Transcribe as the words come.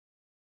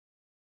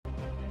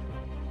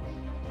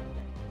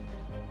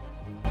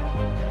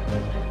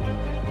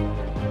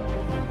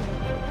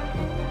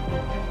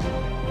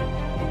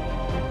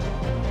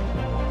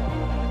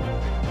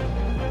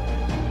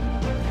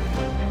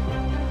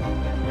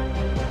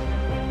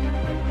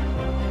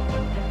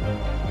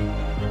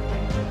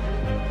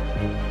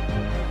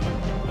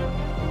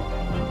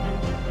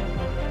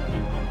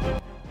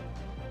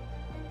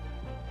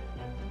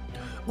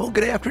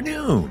good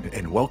afternoon,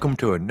 and welcome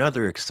to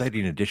another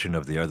exciting edition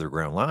of the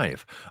OtherGround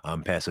Live.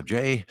 I'm Passive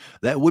J.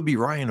 That would be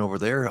Ryan over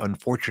there.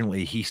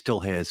 Unfortunately, he still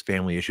has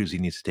family issues he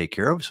needs to take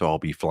care of, so I'll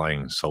be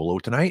flying solo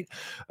tonight.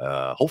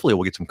 Hopefully,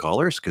 we'll get some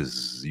callers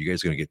because you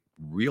guys are going to get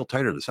real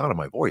tired of the sound of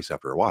my voice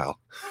after a while.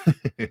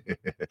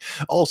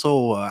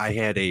 Also, I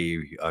had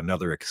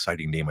another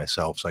exciting day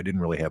myself, so I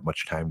didn't really have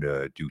much time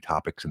to do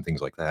topics and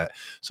things like that.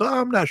 So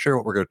I'm not sure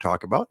what we're going to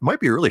talk about. It might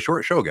be a really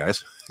short show,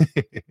 guys.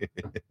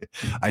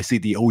 I see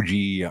the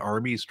OG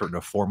army starting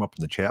to form up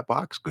in the chat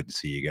box. Good to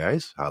see you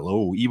guys.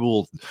 Hello,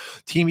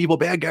 Team Evil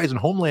Bad Guys and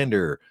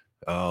Homelander.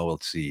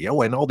 Let's see.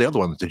 Oh, and all the other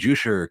ones, the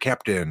Juicer,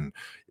 Captain,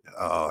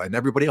 and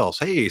everybody else.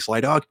 Hey,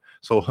 Sly Dog.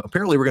 So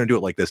apparently we're going to do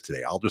it like this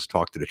today. I'll just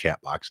talk to the chat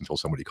box until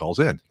somebody calls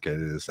in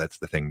because that's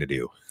the thing to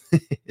do.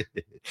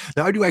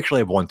 Now, I do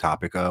actually have one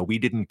topic. We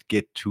didn't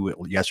get to it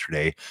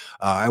yesterday.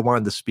 I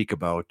wanted to speak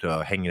about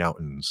hanging out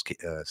in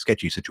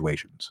sketchy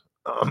situations.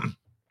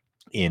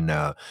 In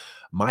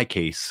my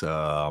case,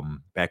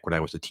 back when I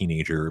was a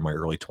teenager in my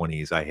early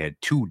 20s, I had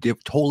two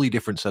totally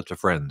different sets of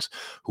friends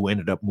who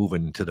ended up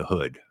moving to the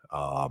hood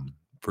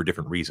for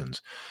different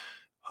reasons.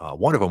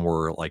 One of them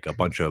were like a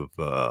bunch of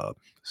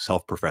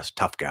self-professed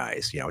tough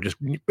guys, just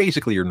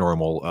basically your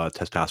normal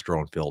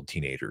testosterone-filled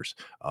teenagers.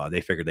 They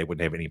figured they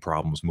wouldn't have any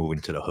problems moving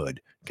to the hood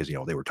because,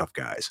 they were tough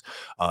guys.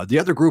 The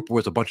other group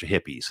was a bunch of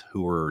hippies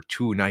who were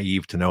too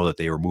naive to know that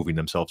they were moving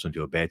themselves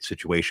into a bad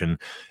situation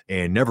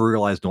and never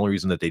realized the only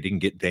reason that they didn't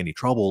get into any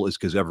trouble is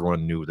because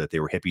everyone knew that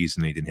they were hippies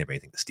and they didn't have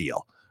anything to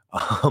steal.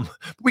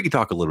 We can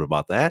talk a little bit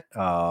about that.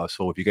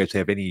 So if you guys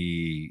have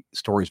any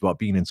stories about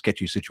being in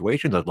sketchy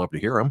situations, I'd love to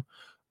hear them.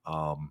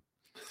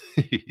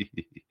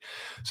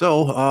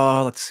 So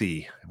let's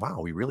see.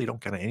 Wow, we really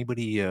don't got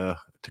anybody to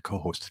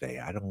co-host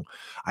today.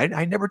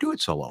 I never do it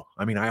solo.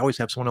 I mean, I always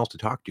have someone else to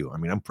talk to. I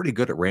mean, I'm pretty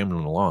good at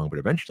rambling along, but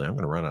eventually I'm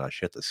going to run out of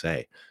shit to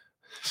say.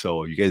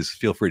 So you guys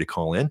feel free to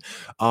call in.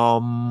 I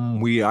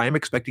am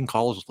expecting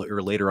calls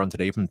later on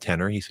today from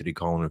Tenor. He said he'd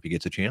call in if he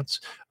gets a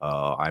chance.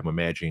 I'm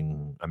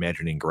imagining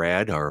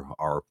Grad,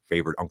 our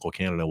favorite Uncle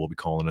Canada, will be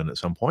calling in at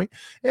some point.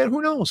 And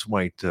who knows,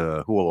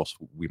 who else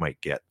we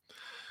might get.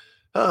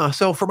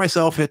 So for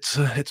myself,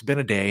 it's been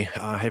a day.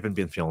 I haven't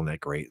been feeling that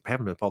great. I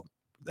haven't been felt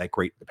that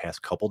great the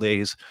past couple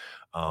days.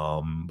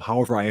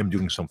 However, I am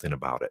doing something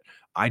about it.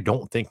 I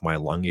don't think my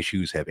lung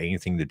issues have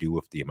anything to do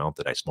with the amount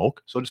that I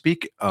smoke, so to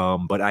speak.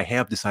 But I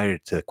have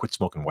decided to quit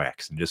smoking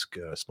wax and just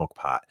smoke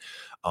pot.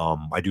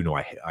 I do know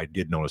I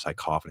did notice I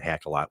cough and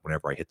hack a lot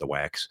whenever I hit the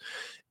wax,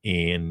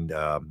 and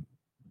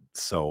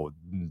so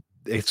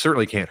it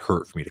certainly can't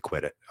hurt for me to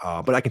quit it.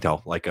 But I can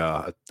tell,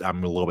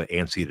 I'm a little bit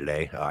antsy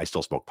today. I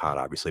still smoke pot,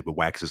 obviously, but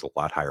wax is a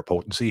lot higher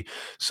potency.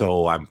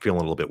 So I'm feeling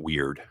a little bit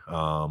weird.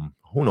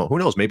 Who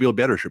knows? Maybe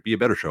should be a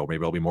better show.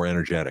 Maybe I'll be more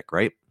energetic,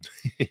 right?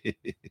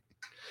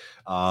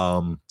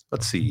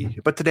 Let's see.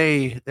 But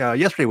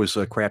yesterday was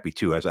crappy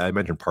too. As I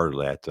mentioned, part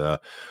of that,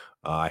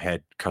 I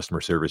had customer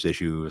service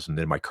issues, and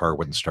then my car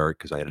wouldn't start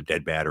because I had a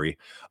dead battery.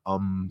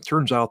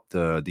 Turns out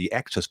the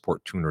access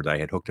port tuner that I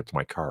had hooked up to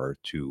my car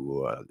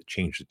to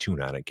change the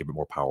tune on it, give it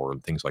more power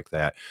and things like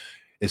that,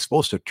 is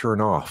supposed to turn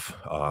off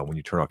when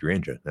you turn off your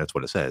engine. That's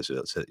what it says.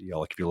 It's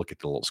like if you look at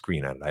the little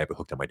screen on it, I have it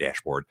hooked on my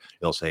dashboard.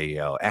 It'll say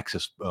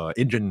access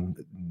engine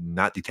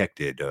not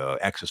detected,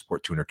 access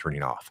port tuner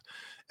turning off.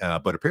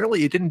 But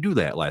apparently it didn't do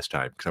that last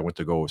time because I went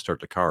to go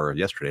start the car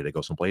yesterday to go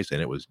someplace and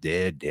it was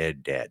dead.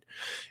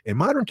 And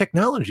modern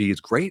technology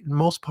is great in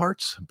most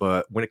parts,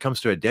 but when it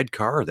comes to a dead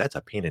car, that's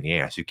a pain in the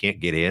ass. You can't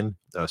get in.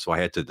 So I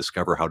had to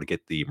discover how to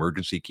get the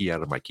emergency key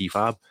out of my key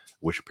fob,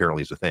 which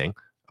apparently is a thing.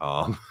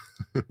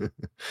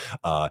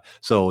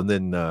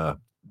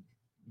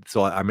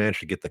 So I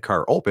managed to get the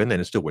car open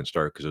and it still wouldn't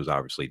start because it was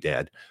obviously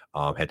dead.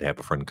 Had to have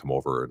a friend come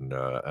over and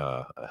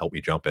help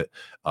me jump it.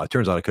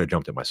 Turns out I could have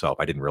jumped it myself.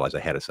 I didn't realize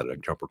I had a set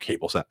of jumper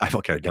cables. I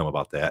felt kind of dumb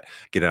about that.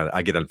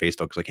 I get on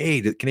Facebook. It's like,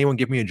 hey, can anyone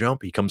give me a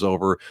jump? He comes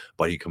over,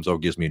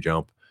 gives me a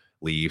jump,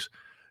 leaves.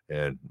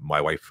 And my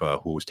wife,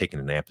 who was taking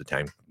a nap at the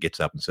time, gets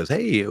up and says,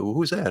 hey,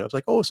 who's that? I was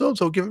like, oh,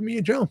 so-and-so giving me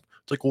a jump.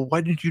 It's like, well, why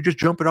didn't you just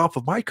jump it off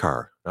of my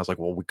car? And I was like,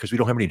 well, because we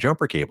don't have any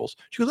jumper cables.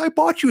 She goes, I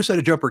bought you a set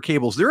of jumper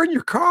cables. They're in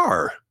your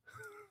car.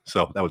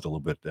 So that was a little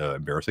bit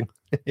embarrassing.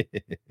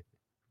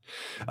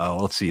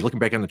 Let's see. Looking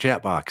back on the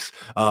chat box,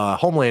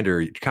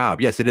 Homelander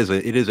Cobb. Yes, it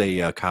is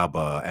a Cobb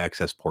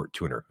access port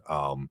tuner,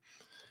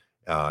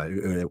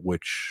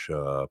 which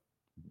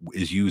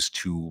is used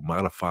to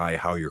modify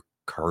how your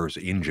car's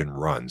engine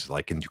runs.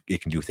 Like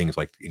it can do things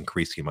like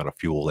increase the amount of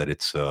fuel that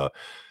it's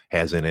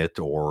has in it,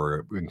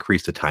 or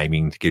increase the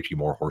timing to give you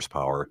more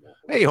horsepower.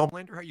 Hey,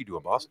 Homelander, how you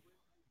doing, boss?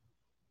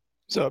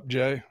 What's up,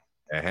 Jay?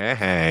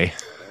 Hey.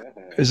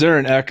 Is there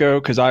an echo?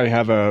 Because I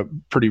have a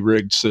pretty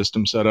rigged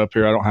system set up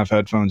here. I don't have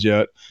headphones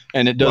yet,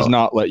 and it does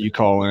not let you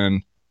call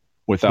in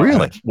without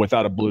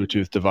a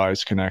Bluetooth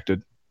device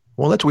connected.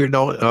 Well, that's weird.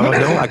 No,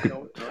 I could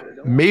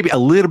maybe a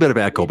little bit of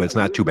echo, but it's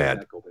not too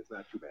bad.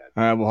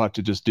 We'll have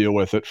to just deal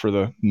with it for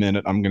the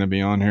minute I'm going to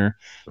be on here.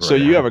 Right. So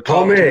you have a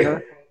Cobb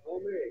tuner?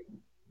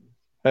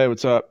 Hey,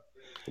 what's up?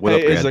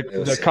 Is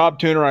the Cobb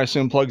tuner, I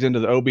assume, plugs into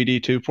the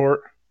OBD2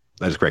 port?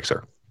 That is correct,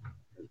 sir.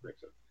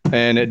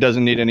 And it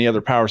doesn't need any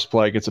other power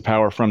supply. It gets the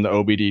power from the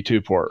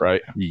OBD2 port,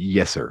 right?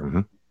 Yes, sir.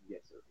 Mm-hmm.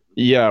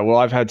 Yeah, well,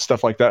 I've had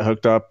stuff like that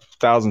hooked up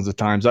thousands of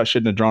times. That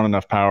shouldn't have drawn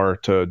enough power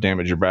to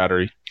damage your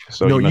battery.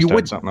 So no, you must have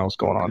had something else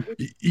going on.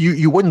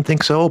 You wouldn't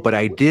think so, but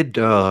I did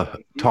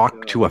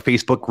talk to a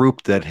Facebook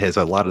group that has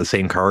a lot of the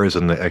same cars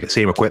and the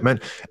same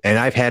equipment, and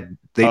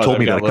they told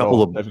me that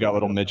they've got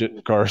little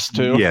midget cars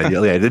too.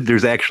 Yeah.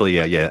 There's actually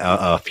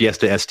a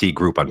Fiesta ST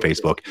group on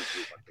Facebook,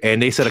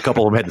 and they said a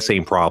couple of them had the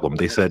same problem.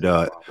 They said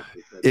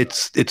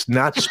it's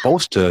not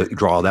supposed to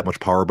draw that much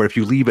power, but if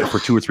you leave it for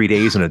 2 or 3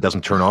 days and it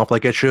doesn't turn off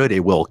like it should,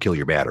 it will kill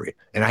your battery.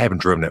 And I haven't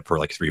driven it for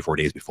like 3 or 4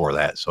 days before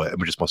that, so it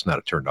just must not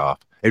have turned off.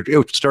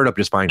 It started up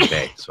just fine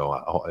today,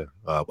 so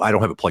I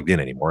don't have it plugged in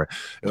anymore.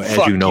 As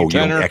you know, you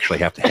don't actually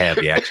have to have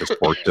the access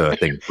port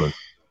thing.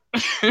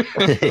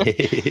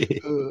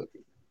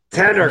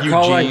 Tanner,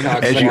 call in,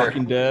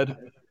 Walking Dead.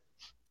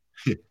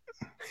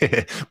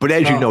 But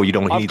as you know, you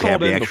don't need to have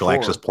the actual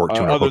access port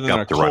tuner hooked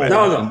up to run it.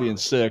 No, I'm being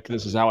sick.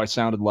 This is how I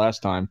sounded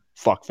last time.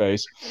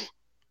 Fuckface.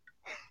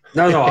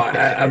 No,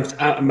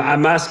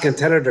 I'm asking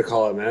Tanner to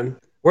call it, man.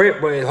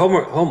 Wait,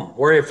 home.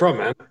 Where are you from,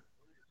 man?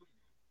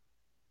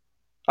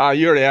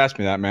 You already asked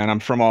me that, man.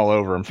 I'm from all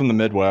over. I'm from the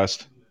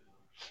Midwest.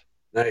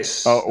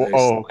 Nice.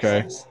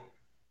 Okay. Nice.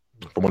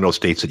 From one of those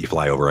states that you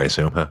fly over, I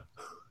assume, huh?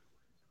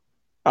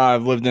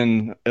 I've lived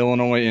in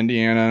Illinois,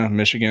 Indiana,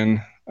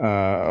 Michigan,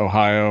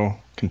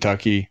 Ohio,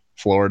 Kentucky,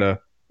 Florida,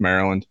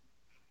 Maryland.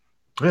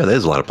 Yeah,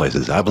 there's a lot of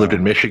places. I've lived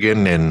in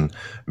Michigan and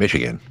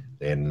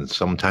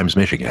sometimes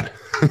Michigan.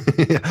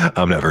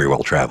 I'm not very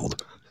well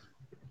traveled.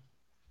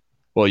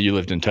 Well, you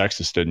lived in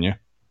Texas, didn't you?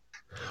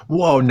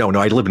 Whoa, no,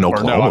 I live in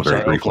Oklahoma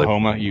very briefly.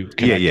 Oklahoma, you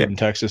connected in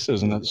Texas,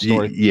 isn't that the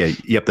story?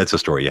 Yep, that's the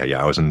story.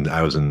 Yeah. I was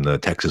in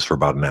Texas for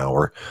about an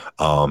hour,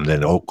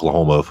 then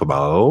Oklahoma for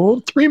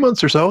about 3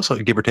 months or so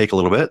give or take a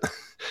little bit,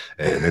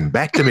 and then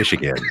back to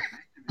Michigan.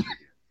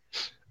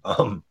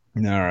 All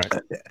right.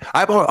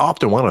 I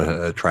often want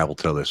to travel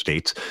to other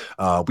states.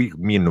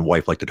 Me and the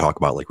wife like to talk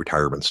about like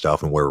retirement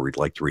stuff and where we'd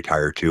like to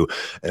retire to.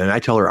 And I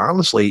tell her,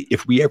 honestly,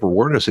 if we ever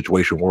were in a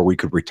situation where we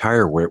could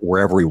retire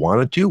wherever we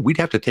wanted to, we'd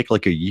have to take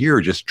like a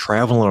year just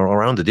traveling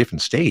around to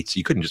different states.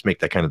 You couldn't just make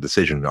that kind of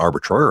decision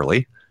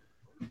arbitrarily.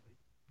 You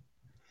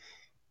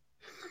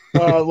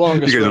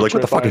guys are like,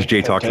 what the fuck is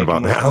Jay talking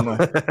about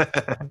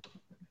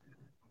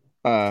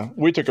now?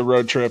 We took a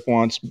road trip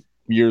once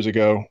years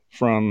ago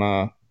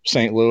from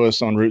St.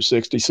 Louis on Route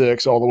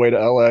 66 all the way to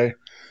LA.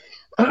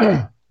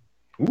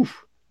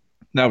 Oof.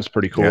 That was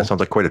pretty cool. Yeah, sounds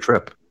like quite a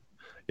trip.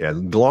 Yeah,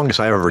 the longest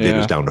I ever did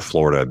was down to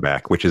Florida and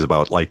back, which is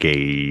about like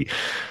a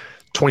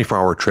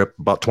 24-hour trip,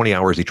 about 20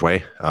 hours each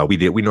way.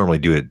 We normally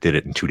did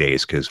it in 2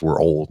 days because we're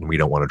old and we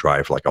don't want to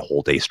drive like a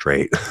whole day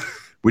straight.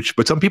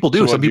 But some people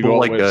do. So some people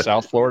like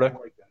South Florida,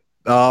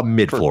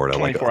 mid Florida,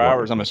 24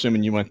 hours. I'm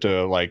assuming you went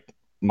to like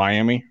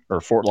Miami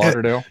or Fort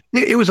Lauderdale.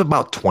 It was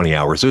about 20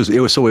 hours. It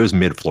was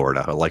mid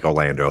Florida, like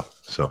Orlando.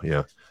 So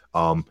yeah.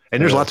 And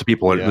there's lots of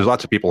people. There's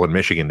lots of people in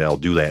Michigan that'll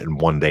do that in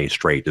 1 day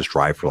straight, just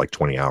drive for like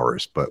 20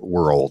 hours. But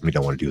we're old. We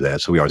don't want to do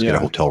that. So we always get a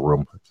hotel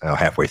room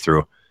halfway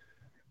through to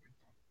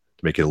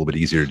make it a little bit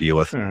easier to deal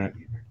with. All right.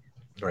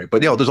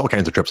 But there's all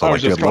kinds of trips.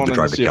 I'd love to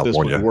drive to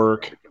California. This would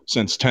work,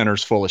 since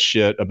Tanner's full of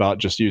shit about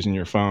just using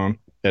your phone.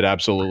 It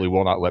absolutely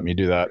will not let me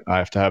do that. I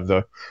have to have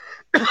the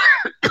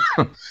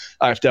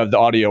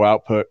audio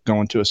output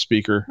going to a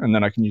speaker, and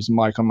then I can use the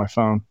mic on my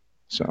phone.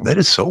 So that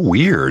is so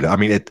weird. I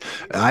mean,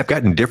 I've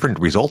gotten different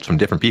results from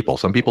different people.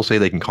 Some people say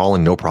they can call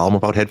in no problem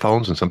about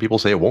headphones, and some people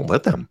say it won't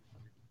let them.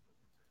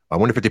 I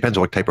wonder if it depends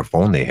on what type of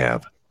phone they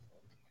have.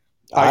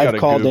 I got a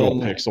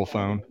Google Pixel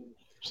phone.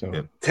 So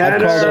I've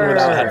called in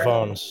without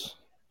headphones.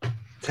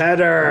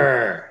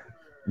 Tedder.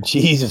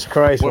 Jesus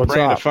Christ! What what's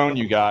brand up? of phone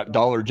you got?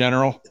 Dollar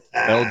General,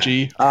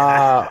 LG.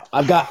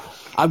 I've got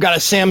a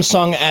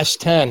Samsung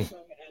S10.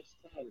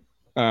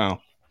 Oh,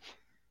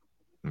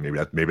 maybe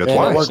that's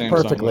why it works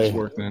perfectly.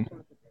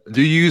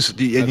 Do you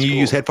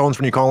use headphones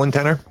when you call in,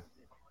 Tanner?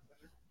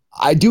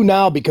 I do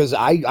now because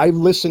I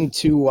listened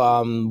to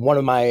one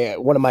of my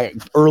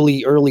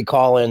early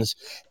call-ins,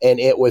 and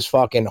it was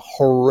fucking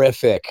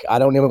horrific. I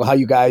don't know how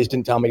you guys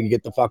didn't tell me to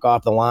get the fuck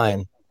off the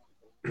line.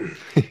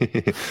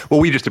 Well,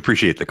 we just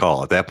appreciate the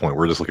call. At that point,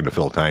 we're just looking to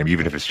fill time,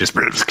 even if it's just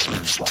Well,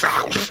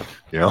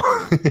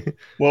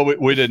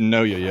 we didn't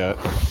know you yet,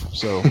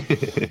 so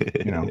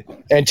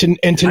And to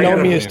know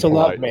me is to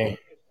love me.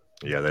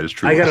 Yeah, that is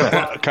true. I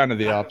got a kind of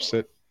the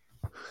opposite.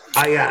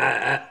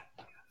 I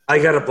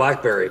got a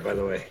BlackBerry, by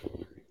the way.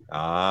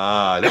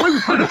 That might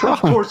be part of the Of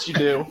problem. course you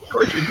do.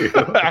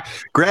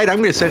 Greg, I'm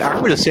going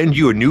to send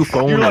you a new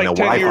phone You're like and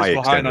a 10 Wi-Fi years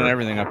behind extender. on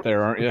everything up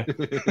there, aren't you?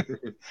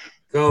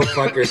 Go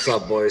fuck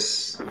yourself,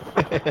 boys.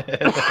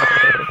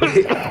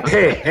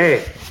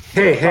 Hey.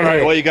 All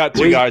right, well, you got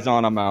two guys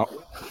on. I'm out.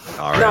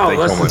 All right,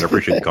 thanks so much. I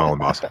appreciate you calling,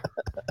 boss.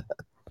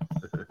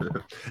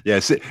 Yeah,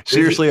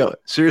 seriously,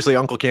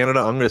 Uncle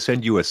Canada, I'm going to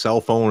send you a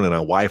cell phone and a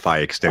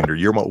Wi-Fi extender.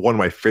 You're one of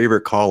my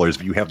favorite callers,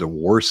 but you have the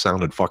worst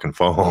sounding fucking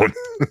phone.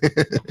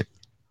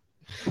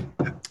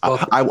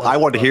 I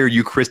want to hear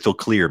you crystal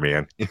clear,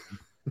 man.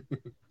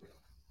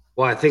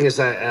 Well, I think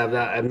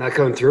I'm not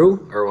coming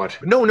through, or what?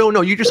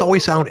 No. You just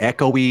always sound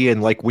echoey,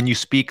 and like when you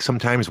speak,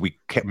 sometimes we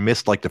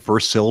miss like the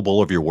first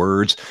syllable of your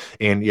words.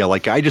 And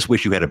like I just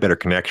wish you had a better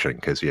connection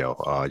because you're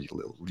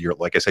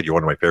like I said, you're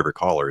one of my favorite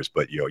callers,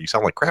 but you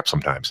sound like crap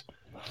sometimes.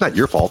 It's not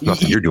your fault.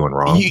 Nothing you're doing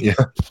wrong.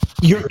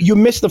 You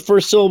missed the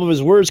first syllable of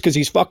his words because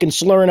he's fucking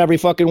slurring every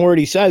fucking word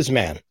he says,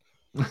 man.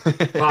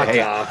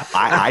 Hey,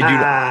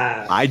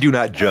 I do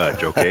not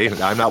judge. Okay,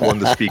 I'm not one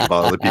to speak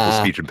about other people's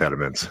speech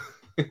impediments.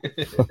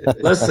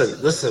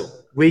 Listen.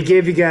 We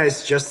gave you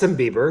guys Justin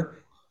Bieber.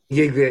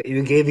 We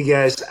gave you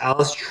guys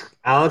Alex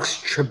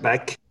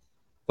Trebek.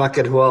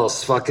 Fucking who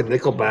else? Fucking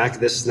Nickelback.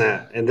 This and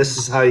that. And this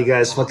is how you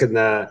guys fucking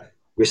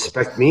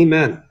respect me,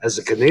 man, as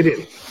a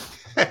Canadian.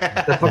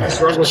 The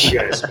fuck's wrong with you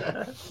guys,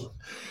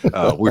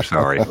 man? We're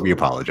sorry. We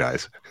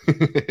apologize.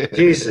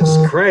 Jesus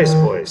Christ,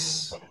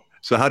 boys.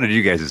 So how did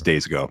you guys'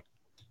 days go?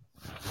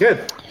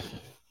 Good.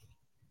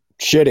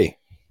 Shitty.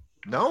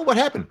 No, what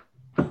happened?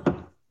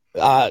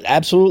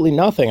 Absolutely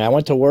nothing. I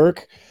went to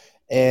work,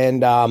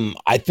 and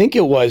I think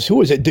it was, who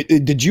was it?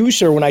 The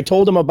juicer, when I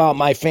told him about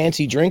my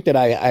fancy drink that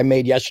I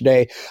made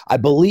yesterday, I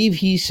believe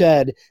he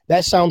said,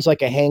 that sounds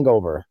like a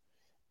hangover.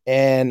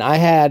 And I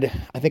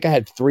think I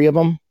had 3 of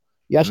them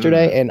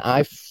yesterday, and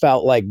I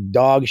felt like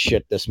dog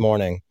shit this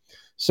morning.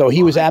 So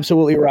he was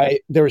absolutely right.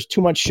 There was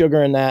too much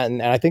sugar in that,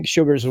 and I think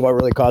sugar is what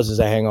really causes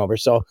a hangover.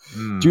 So,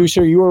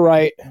 Juicer, you were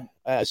right.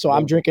 So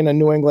I'm drinking a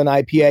New England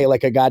IPA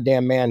like a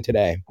goddamn man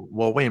today.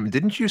 Well, wait a minute.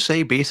 Didn't you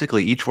say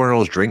basically each one of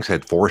those drinks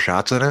had 4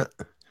 shots in it?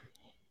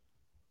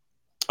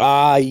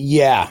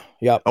 Yeah.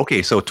 Yep.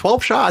 Okay, so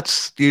 12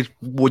 shots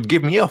would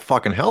give me a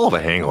fucking hell of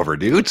a hangover,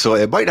 dude. So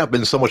it might not have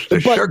been so much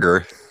the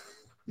sugar.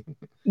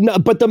 No,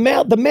 but the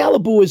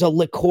Malibu is a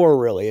liqueur,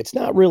 really. It's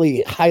not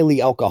really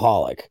highly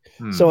alcoholic.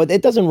 So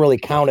it doesn't really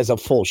count as a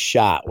full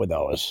shot with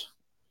those.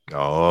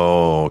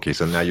 Oh, okay.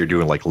 So now you're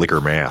doing like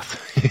liquor math.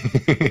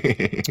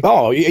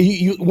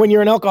 You when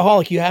you're an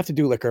alcoholic, you have to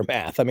do liquor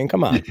math. I mean,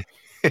 come on.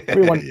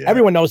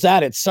 Everyone knows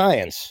that. It's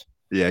science.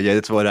 Yeah,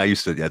 that's what I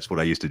used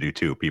to do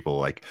too. People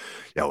like,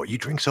 you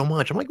drink so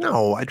much. I'm like,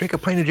 no, I drink a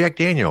pint of Jack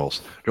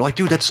Daniels. They're like,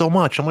 dude, that's so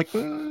much. I'm like,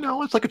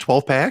 no, it's like a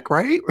 12-pack,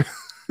 right?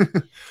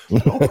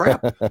 Oh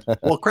crap.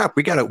 Well, crap,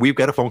 we've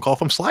got a phone call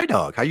from Sly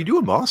Dog. How you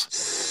doing, boss?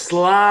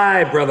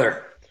 Sly,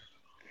 brother.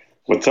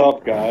 What's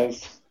up,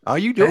 guys? How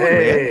you doing,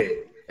 man?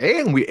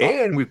 And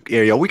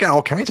we got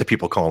all kinds of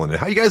people calling in.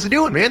 How you guys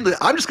doing, man?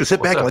 I'm just gonna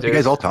sit back and let you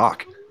guys all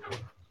talk.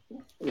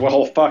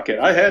 Well, fuck it.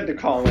 I had to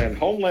call in.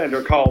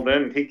 Homelander called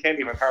in. He can't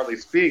even hardly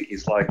speak.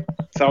 He's like,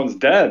 sounds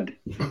dead.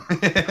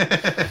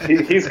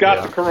 He's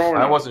got the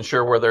corona. I wasn't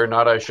sure whether or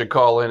not I should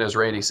call in as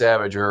Randy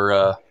Savage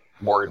or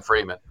Morgan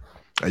Freeman.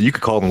 You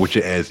could call him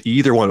as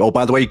either one. Oh,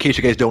 by the way, in case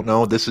you guys don't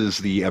know, this is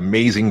the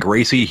amazing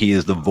Gracie. He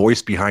is the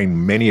voice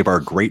behind many of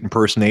our great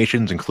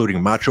impersonations,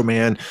 including Macho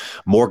Man,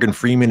 Morgan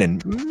Freeman,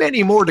 and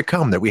many more to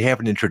come that we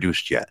haven't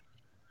introduced yet.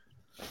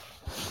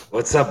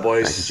 What's up,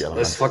 boys? You,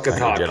 Let's fucking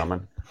talk.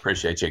 Gentlemen.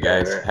 Appreciate you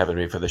guys having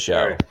me for the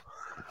show. Right.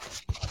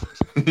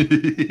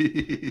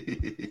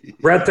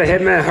 Bret the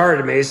Hitman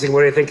Hart, amazing. What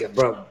do you think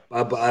about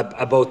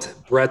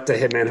Bret the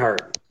Hitman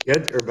Hart?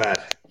 Good or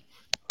bad?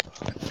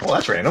 Well,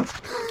 that's random.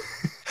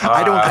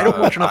 I don't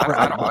watch enough.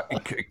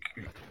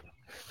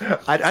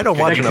 I don't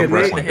watch enough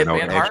wrestling to know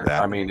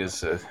that. I mean,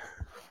 is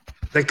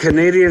the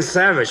Canadian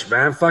Savage,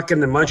 man?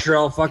 Fucking the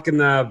Montreal fucking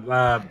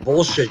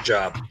bullshit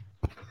job.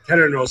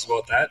 Kenner knows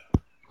about that.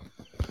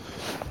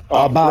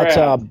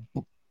 About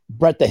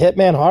Bret the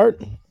Hitman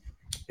Hart?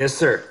 Yes,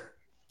 sir.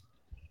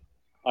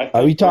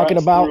 Are we talking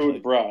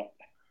about Bret?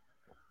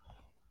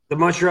 The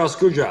Montreal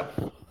screw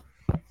job?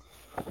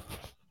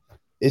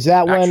 Is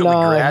that when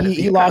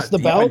he lost the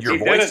belt? Your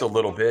voice a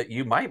little bit,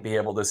 you might be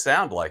able to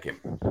sound like him.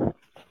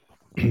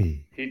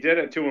 He did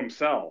it to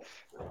himself.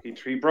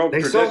 He broke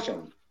Think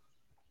tradition. So?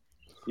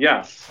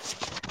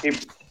 Yes.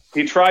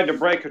 He tried to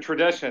break a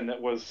tradition that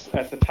was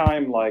at the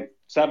time like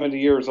 70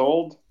 years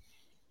old.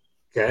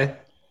 Okay.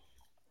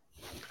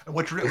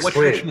 What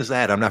tradition is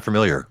that? I'm not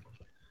familiar.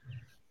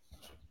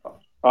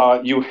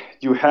 You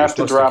have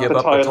to drop give the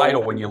up title. the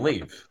title when you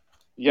leave.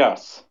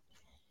 Yes.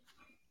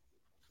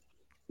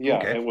 Yeah,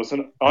 okay. It was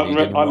an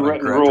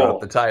unwritten rule.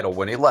 Drop the title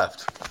when he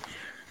left.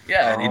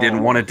 Yeah, and he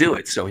didn't want to do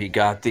it, so he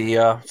got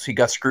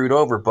screwed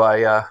over by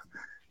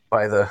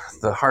the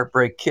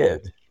Heartbreak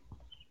Kid.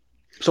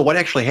 So what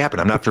actually happened?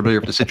 I'm not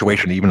familiar with the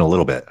situation even a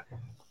little bit.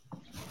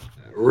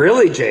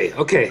 Really, Jay?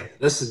 Okay,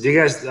 listen. Do you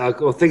guys?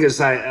 Well, thing is,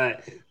 I'm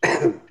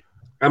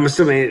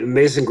assuming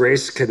Amazing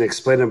Grace can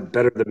explain it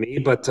better than me,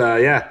 but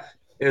yeah,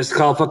 it was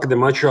called fucking the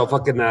Montreal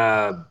fucking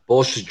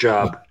bullshit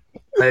job.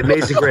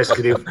 Amazing Grace,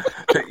 can you?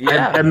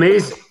 Yeah,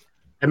 amazing.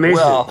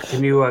 Well,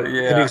 can you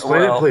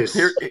explain it, please?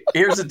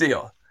 Here's the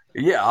deal.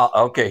 Yeah,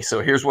 okay.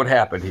 So here's what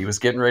happened. He was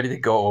getting ready to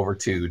go over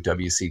to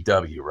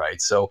WCW, right?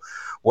 So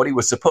what he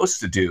was supposed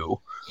to do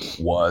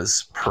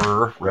was,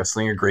 per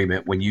wrestling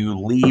agreement, when you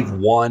leave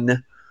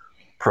one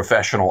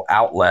professional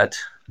outlet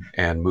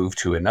and move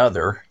to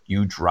another,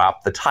 you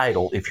drop the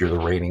title if you're the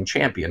reigning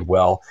champion.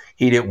 Well,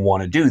 he didn't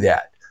want to do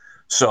that.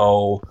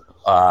 So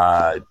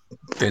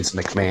Vince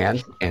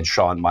McMahon and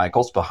Shawn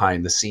Michaels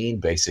behind the scene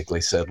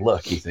basically said,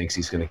 look, he thinks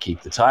he's going to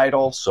keep the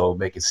title, so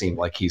make it seem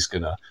like he's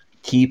going to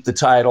keep the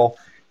title,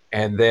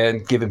 and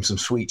then give him some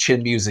sweet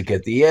chin music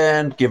at the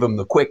end, give him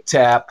the quick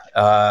tap.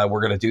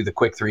 We're going to do the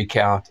quick 3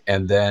 count,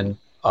 and then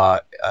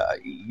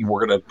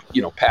we're going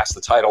to, pass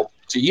the title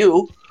to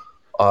you.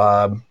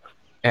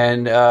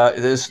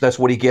 That's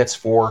what he gets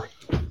for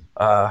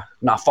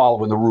not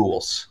following the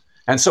rules.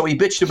 And so he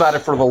bitched about it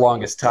for the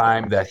longest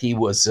time, that he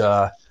was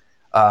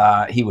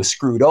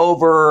screwed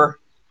over,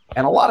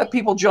 and a lot of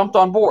people jumped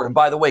on board. And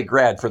by the way,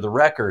 Grad, for the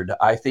record,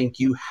 I think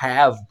you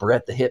have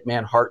Bret the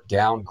Hitman Hart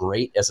down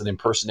great as an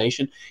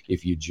impersonation.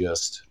 If you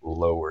just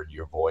lowered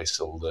your voice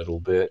a little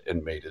bit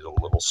and made it a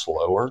little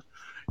slower,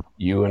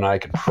 you and I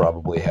could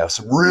probably have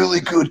some really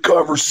good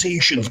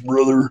conversations,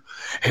 brother,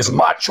 as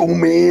Macho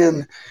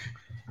Man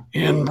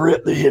and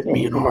Bret the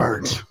Hitman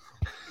Hart.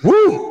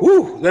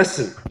 Woo!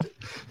 Listen,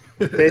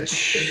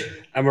 bitch,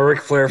 I'm a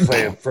Ric Flair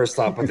fan, first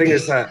off. I think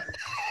it's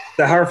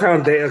the Hart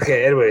Foundation.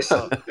 Okay, anyway,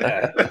 so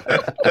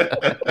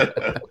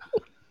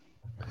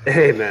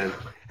hey, man,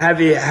 have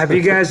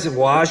you guys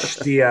watched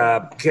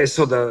the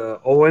so the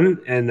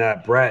Owen and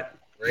Brett,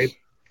 right?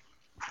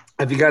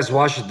 Have you guys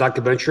watched the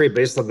documentary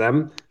based on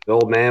them? The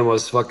old man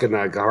was fucking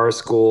Gahara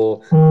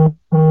School.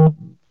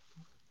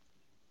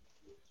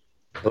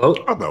 Hello?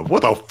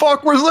 What the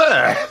fuck was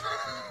that?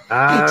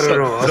 I don't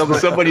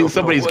know.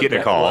 Somebody's getting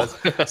a call.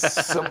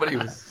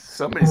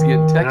 Somebody's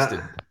getting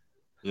texted.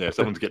 Yeah,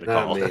 someone's getting a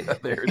call.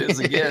 There it is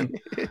again.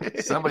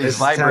 Somebody's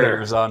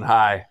vibrator's on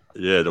high.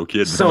 Yeah, no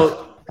kidding.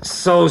 So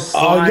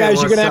oh,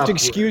 guys, you're gonna have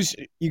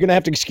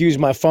to excuse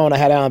my phone. I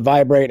had it on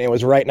vibrate, and it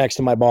was right next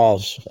to my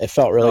balls. It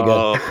felt really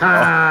good.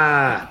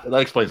 That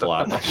explains a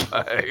lot. That's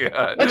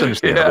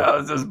understandable. Yeah,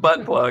 it was his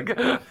butt plug.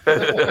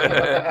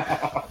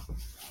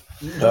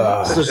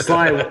 So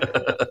Sly,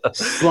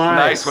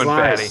 nice one,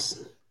 Patty.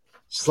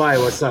 Sly,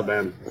 what's up,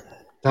 man?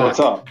 What's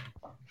up?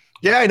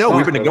 Yeah, I know.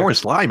 We've been ignoring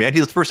Sly, man.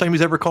 He's the first time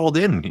he's ever called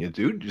in,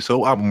 dude.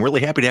 So I'm really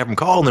happy to have him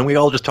call, and then we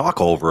all just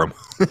talk over him.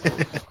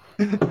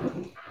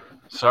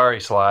 Sorry,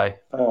 Sly.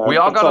 We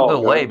all got a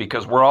delay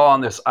because we're all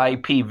on this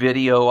IP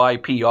video,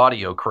 IP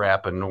audio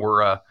crap, and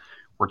we're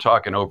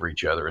talking over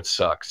each other. It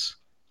sucks.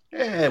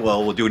 Yeah,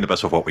 well, we're doing the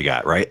best of what we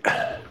got, right?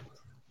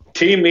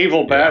 Team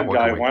Evil Bad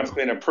Guy wants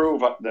me to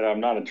prove that I'm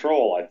not a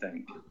troll, I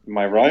think. Am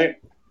I right?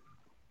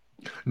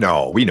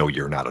 No, we know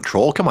you're not a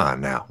troll. Come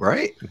on now,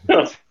 right?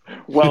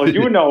 Well,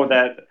 you know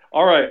that.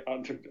 All right,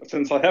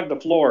 since I have the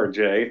floor,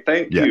 Jay,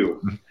 thank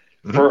you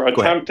for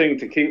attempting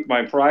to keep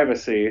my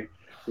privacy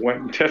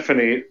when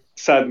Tiffany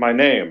said my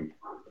name.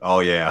 Oh,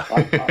 yeah.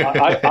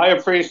 I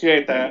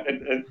appreciate that.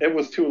 It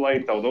was too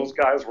late, though. Those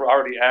guys were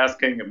already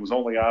asking. It was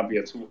only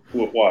obvious who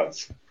it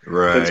was.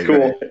 Right. It's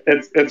cool.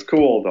 Right. It's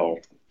cool, though.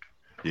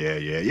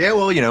 Yeah.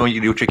 Well, you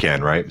do what you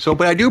can, right? So,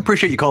 but I do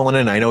appreciate you calling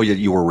in. I know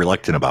you were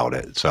reluctant about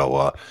it.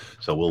 So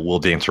we'll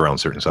dance around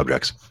certain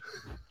subjects.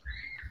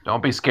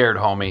 Don't be scared,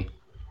 homie.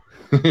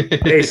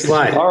 Hey,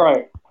 Sly. All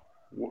right.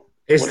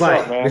 Hey,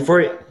 Sly.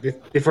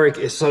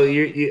 Before, so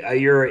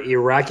you're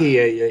Iraqi,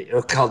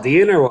 a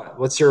Chaldean, or what?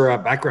 What's your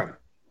background?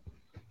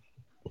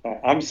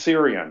 I'm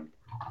Syrian.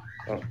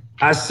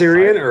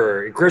 Syrian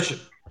or Christian?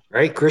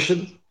 Right,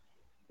 Christian.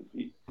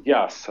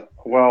 Yes.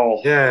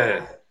 Well.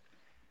 Yeah.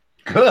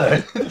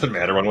 Good. It doesn't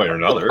matter one way or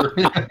another.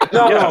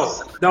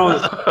 No.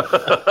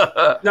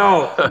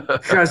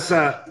 Because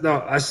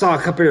I saw a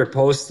couple of your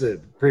posts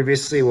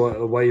previously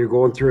what you're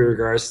going through in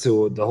regards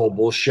to the whole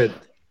bullshit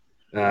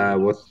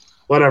with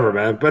whatever,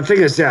 man. But the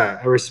thing is,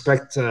 I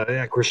respect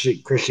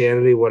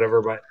Christianity,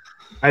 whatever. But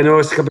I know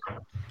it's coming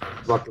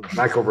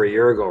back over a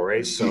year ago,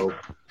 right? So.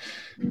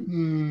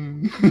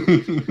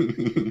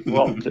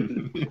 Well,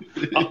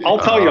 I'll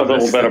tell you a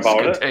little bit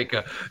about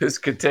it. This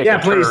could take. Yeah,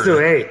 please do.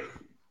 Hey.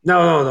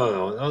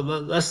 No.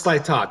 Let's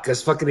talk,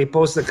 because fucking he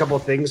posted a couple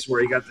of things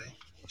where he got the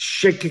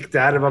shit kicked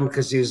out of him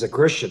because he was a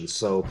Christian.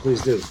 So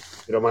please do,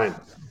 if you don't mind.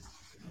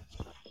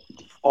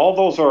 All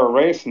those are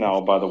erased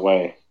now, by the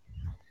way.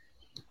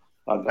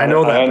 I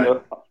know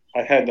that.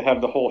 I had to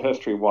have the whole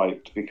history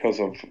wiped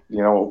because of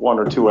one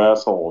or two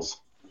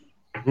assholes.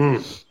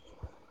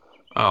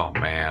 Oh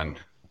man.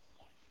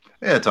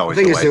 Yeah, it's always.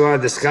 I think you want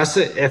to discuss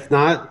it. If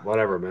not,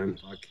 whatever, man.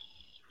 Fuck.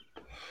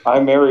 I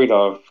married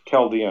a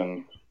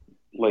Chaldean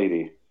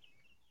lady.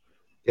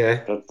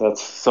 Yeah.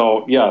 That's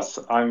so. Yes,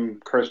 I'm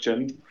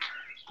Christian.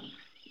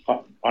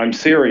 I'm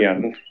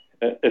Syrian.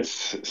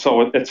 It's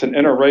an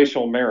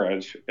interracial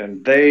marriage,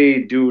 and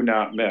they do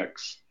not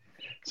mix.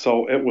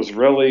 So it was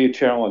really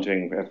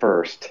challenging at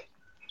first.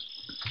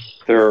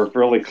 They're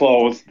really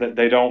close. That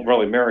they don't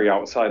really marry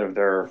outside of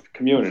their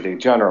community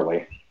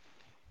generally.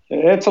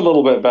 It's a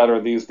little bit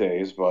better these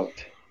days, but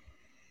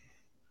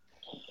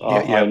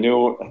I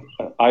knew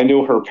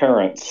her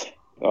parents.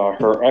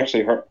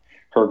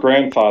 Her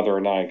grandfather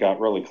and I got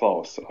really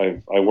close.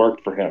 I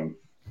worked for him,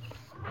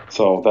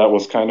 so that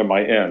was kind of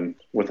my in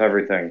with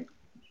everything,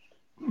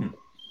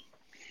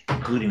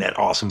 including that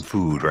awesome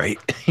food, right?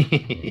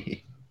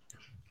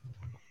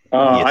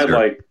 I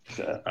like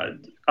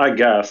I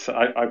guess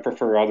I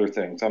prefer other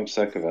things. I'm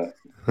sick of it.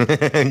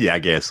 Yeah, I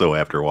guess so.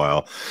 After a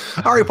while,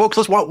 all right, folks.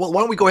 Why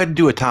don't we go ahead and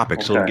do a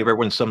topic so Okay. give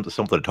everyone something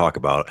to talk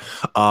about.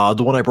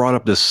 The one I brought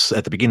up this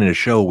at the beginning of the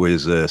show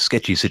was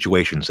sketchy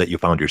situations that you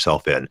found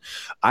yourself in.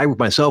 I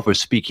myself was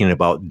speaking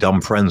about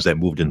dumb friends that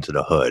moved into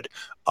the hood.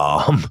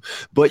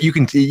 But you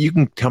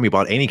can tell me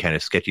about any kind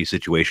of sketchy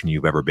situation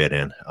you've ever been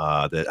in.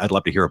 That I'd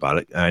love to hear about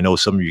it. I know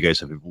some of you guys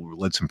have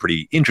led some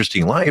pretty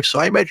interesting lives, so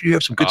I imagine you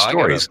have some good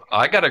stories.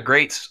 I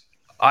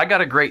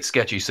got a great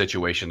sketchy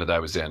situation that I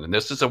was in, and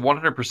this is a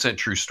 100%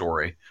 true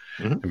story.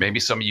 Mm-hmm. And maybe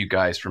some of you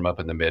guys from up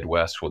in the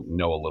Midwest will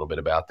know a little bit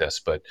about this,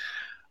 but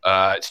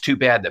it's too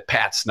bad that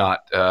Pat's not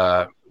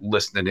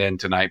listening in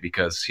tonight,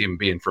 because him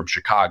being from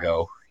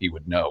Chicago, he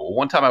would know. Well,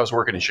 one time I was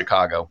working in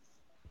Chicago,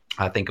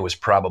 I think it was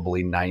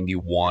probably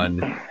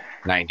 91,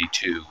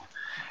 92.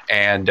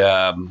 And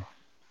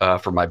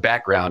for my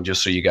background,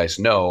 just so you guys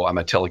know, I'm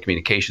a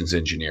telecommunications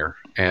engineer,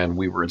 and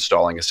we were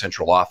installing a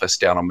central office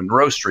down on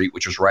Monroe Street,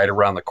 which was right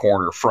around the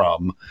corner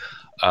from,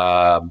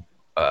 the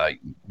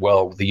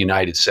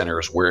United Center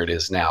is where it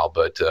is now,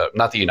 but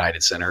not the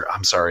United Center.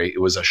 I'm sorry. It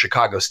was a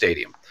Chicago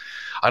Stadium.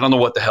 I don't know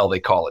what the hell they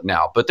call it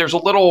now, but there's a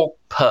little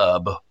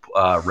pub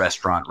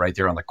restaurant right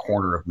there on the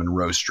corner of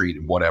Monroe Street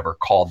and whatever,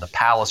 called the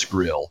Palace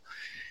Grill.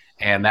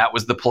 And that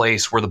was the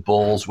place where the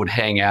Bulls would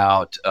hang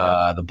out,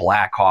 the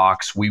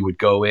Blackhawks. We would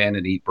go in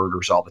and eat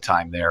burgers all the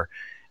time there.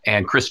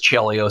 And Chris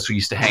Chelios, who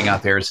used to hang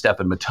out there,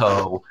 Stephen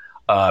Matteau,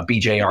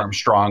 BJ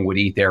Armstrong would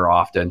eat there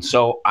often.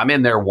 So I'm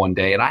in there one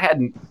day, and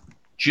I'd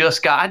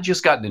just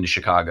gotten into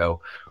Chicago.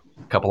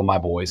 A couple of my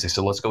boys, they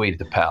said, let's go eat at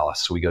the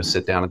Palace. So we go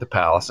sit down at the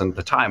Palace. And at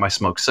the time, I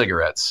smoked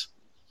cigarettes.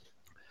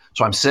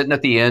 So I'm sitting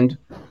at the end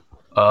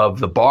of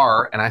the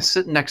bar, and I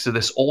sit next to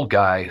this old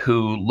guy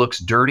who looks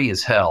dirty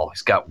as hell.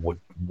 He's got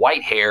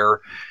white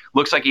hair,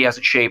 looks like he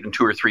hasn't shaved in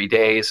 2 or 3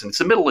 days, and it's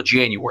the middle of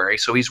January,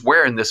 so he's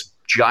wearing this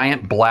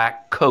giant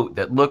black coat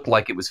that looked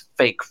like it was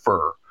fake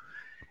fur.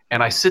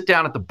 And I sit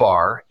down at the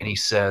bar, and he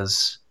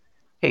says,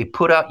 "Hey,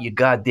 put out your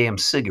goddamn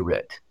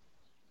cigarette."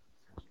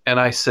 And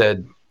I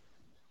said,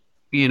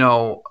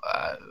 I'll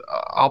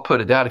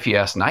put it out if you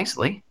ask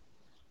nicely.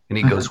 And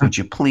he goes, "Would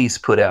you please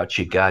put out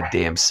your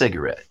goddamn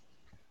cigarette?"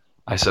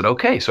 I said,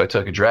 okay. So I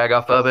took a drag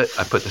off of it.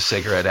 I put the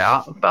cigarette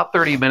out. About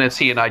 30 minutes,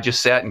 he and I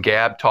just sat and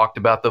gabbed, talked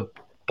about the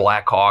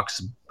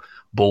Blackhawks,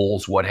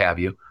 Bulls, what have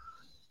you.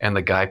 And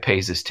the guy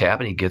pays his tab,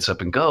 and he gets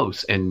up and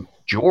goes. And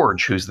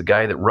George, who's the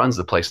guy that runs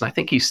the place, and I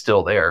think he's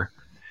still there,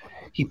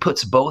 he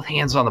puts both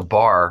hands on the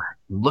bar,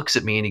 looks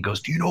at me, and he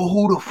goes, "Do you know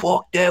who the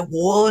fuck that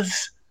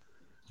was?"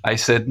 I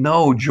said,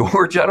 "No,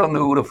 George, I don't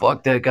know who the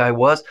fuck that guy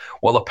was."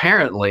 Well,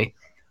 apparently,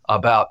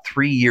 about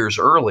 3 years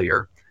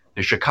earlier,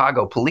 the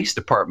Chicago Police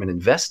Department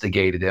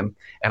investigated him,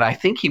 and I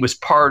think he was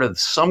part of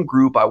some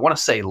group, I want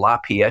to say La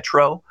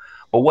Pietro,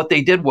 but what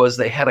they did was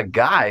they had a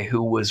guy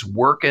who was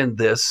working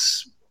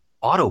this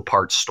auto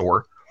parts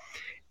store,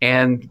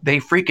 and they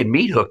freaking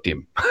meat hooked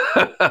him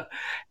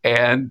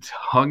and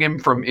hung him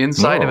from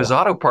inside of his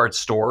auto parts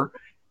store,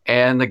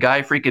 and the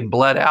guy freaking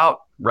bled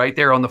out right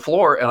there on the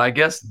floor, and I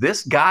guess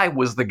this guy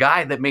was the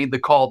guy that made the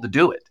call to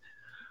do it.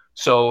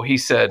 So he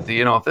said,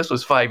 if this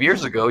was 5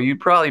 years ago, you'd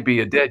probably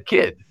be a dead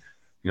kid.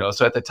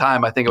 So at the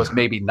time, I think it was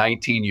maybe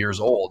 19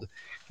 years old.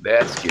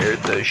 That scared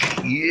the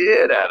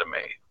shit out of me.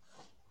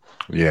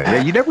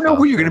 Yeah. You never know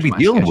who you're going to be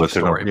dealing with.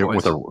 You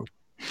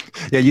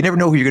never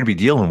know who you're going to be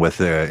dealing with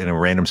in a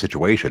random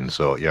situation.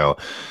 So,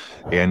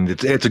 and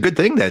it's a good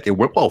thing that it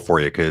went well for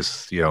you,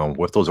 because,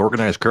 with those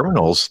organized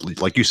criminals,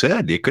 like you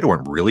said, it could have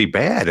went really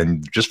bad,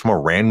 and just from a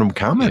random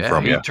comment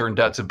from you. He turned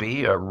out to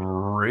be a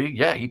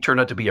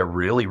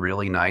really,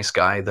 really nice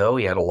guy, though.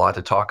 He had a lot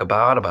to talk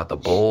about the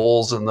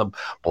Bulls and the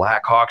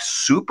Blackhawks.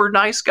 Super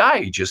nice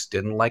guy. He just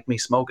didn't like me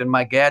smoking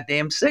my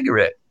goddamn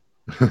cigarette.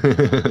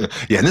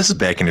 Yeah, and this is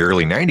back in the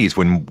early 90s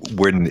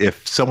when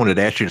if someone had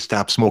asked you to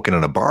stop smoking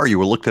in a bar, you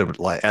were looked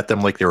at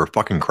them like they were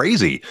fucking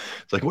crazy.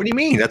 It's like, what do you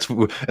mean? That's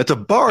a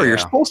bar. Yeah. You're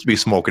supposed to be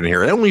smoking here.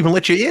 They don't even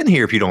let you in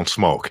here if you don't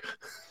smoke.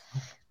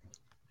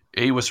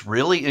 He was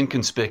really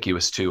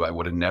inconspicuous, too. I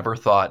would have never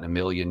thought in a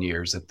million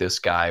years that this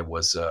guy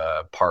was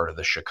part of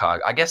the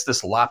Chicago. I guess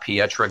this La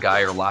Pietro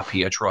guy, or La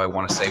Pietro, I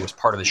want to say, was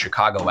part of the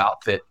Chicago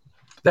outfit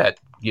that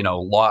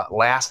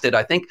lasted.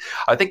 I think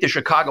the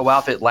Chicago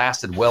outfit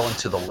lasted well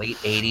into the late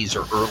 80s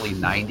or early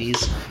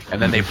 90s,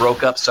 and then they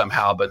broke up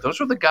somehow. But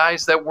those are the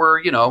guys that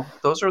were,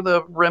 those are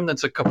the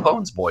remnants of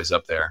Capone's boys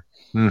up there.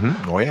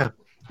 Mm-hmm. Oh, yeah.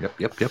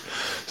 Yep.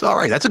 So, all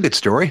right, that's a good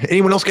story.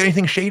 Anyone else got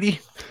anything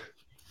shady?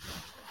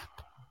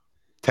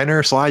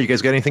 Tenor, Sly, you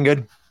guys got anything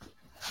good?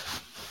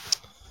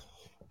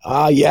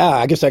 Yeah,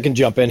 I guess I can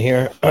jump in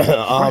here.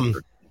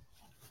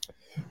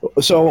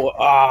 So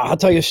I'll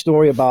tell you a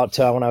story about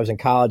when I was in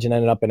college and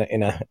ended up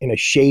in a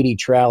shady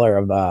trailer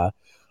of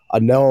a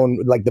known,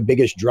 like, the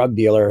biggest drug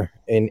dealer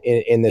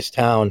in this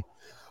town.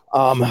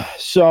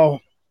 So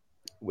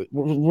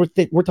we're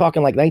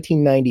talking like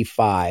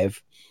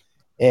 1995,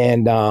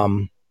 and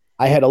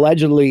I had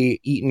allegedly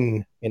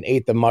eaten an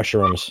eighth of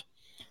mushrooms.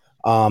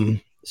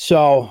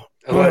 So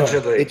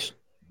allegedly.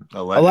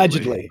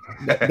 Allegedly.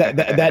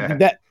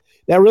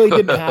 That really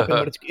didn't happen,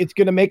 but it's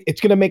gonna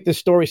make this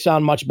story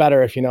sound much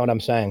better if you know what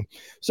I'm saying.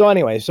 So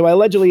anyway, so I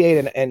allegedly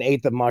ate an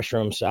eighth of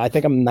mushrooms. I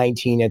think I'm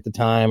 19 at the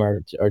time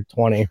or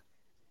 20.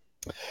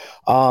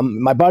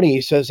 My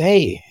buddy says,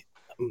 "Hey,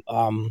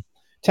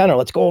 Tanner,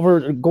 let's go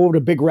over to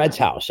Big Red's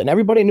house." And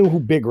everybody knew who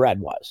Big Red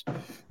was.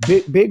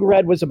 Big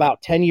Red was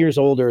about 10 years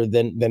older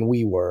than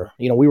we were.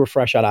 You know, we were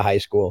fresh out of high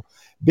school.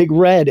 Big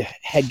Red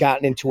had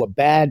gotten into a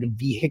bad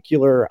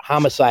vehicular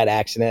homicide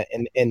accident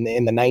in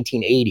the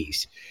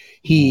 1980s.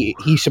 He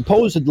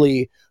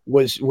supposedly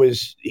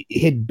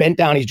had bent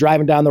down. He's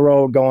driving down the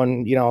road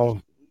going,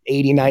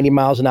 80, 90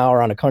 miles an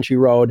hour on a country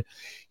road.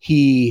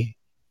 He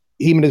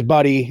and his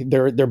buddy,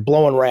 they're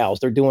blowing rails.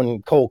 They're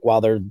doing coke while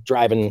they're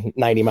driving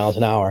 90 miles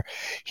an hour.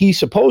 He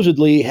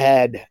supposedly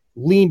had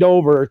leaned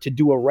over to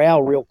do a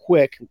rail real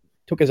quick,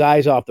 took his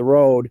eyes off the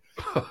road,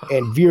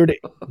 and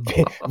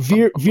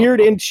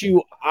veered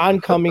into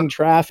oncoming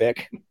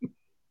traffic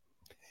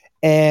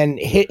and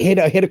hit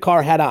a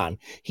car head on.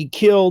 He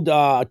killed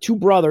two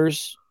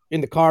brothers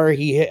in the car.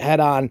 He hit head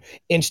on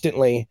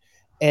instantly,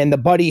 and the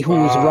buddy who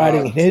was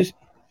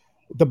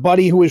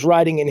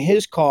riding in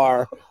his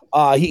car.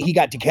 He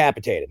got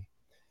decapitated.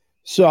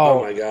 So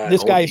oh my God.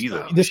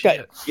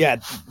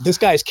 this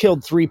guy's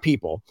killed 3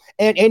 people,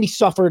 and he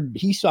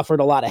suffered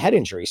a lot of head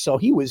injuries. So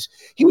he was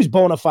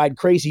bona fide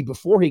crazy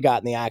before he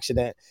got in the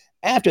accident.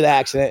 After the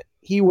accident,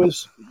 he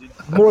was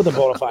more than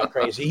bona fide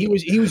crazy. He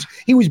was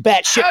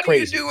batshit crazy. How do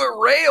you do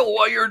a rail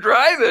while you're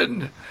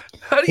driving?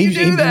 How do you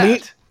do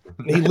that?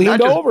 He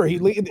leaned over. I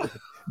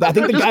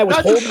think the guy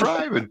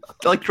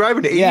was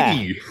driving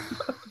 80.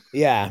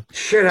 Yeah.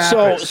 Shit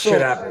happens.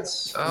 Shit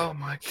happens. Oh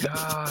my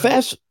God.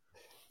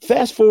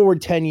 Fast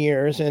forward 10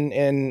 years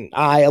and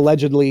I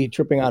allegedly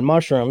tripping on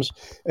mushrooms,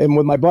 and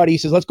with my buddy, he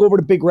says, let's go over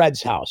to Big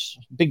Red's house,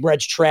 Big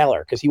Red's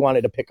trailer, because he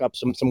wanted to pick up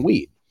some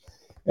weed.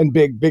 And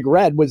Big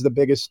Red was the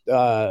biggest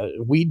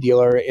weed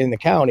dealer in the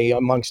county,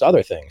 amongst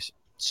other things.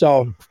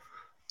 So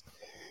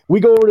we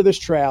go over to this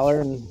trailer,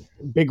 and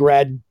Big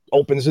Red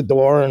opens the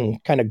door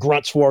and kind of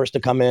grunts for us to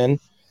come in.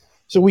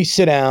 So we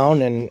sit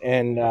down and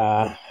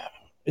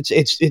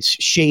it's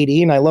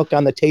shady, and I look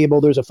on the table.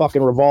 There's a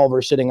fucking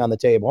revolver sitting on the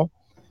table,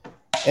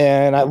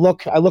 and I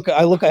look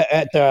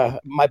at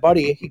my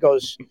buddy. He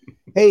goes,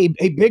 "Hey,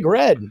 Big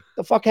Red,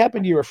 the fuck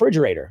happened to your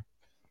refrigerator?"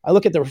 I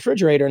look at the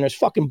refrigerator, and there's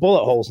fucking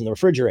bullet holes in the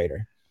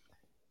refrigerator.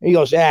 And he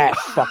goes,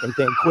 fucking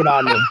thing, quit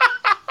on me.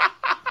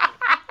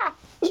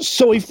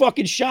 So he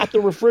fucking shot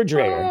the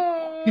refrigerator.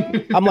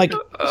 I'm like,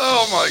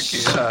 oh my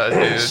God,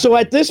 dude. So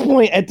at this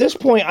point,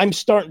 I'm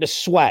starting to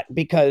sweat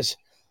because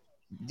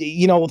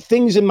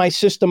things in my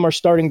system are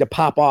starting to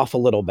pop off a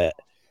little bit,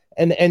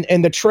 and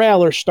the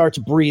trailer starts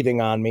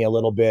breathing on me a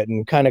little bit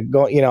and kind of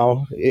go,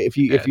 if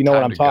you know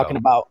what I'm talking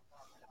about,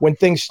 when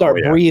things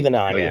start breathing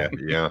on you.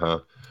 Yeah.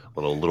 A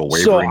little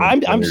wavering. So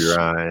I'm your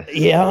eye.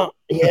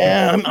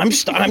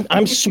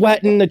 I'm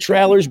sweating. The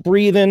trailer's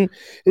breathing.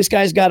 This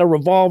guy's got a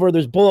revolver.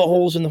 There's bullet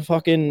holes in the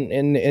fucking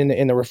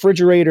in the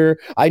refrigerator.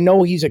 I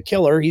know he's a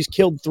killer. He's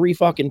killed 3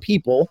 fucking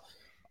people.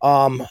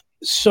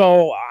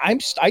 So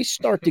I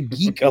start to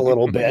geek a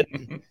little bit,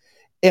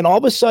 and all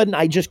of a sudden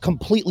I just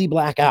completely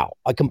black out.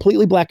 I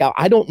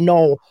don't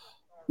know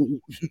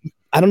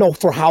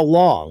for how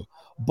long,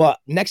 but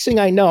next thing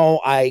I know,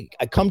 I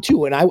come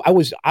to, and I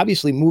was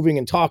obviously moving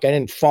and talking. I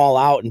didn't fall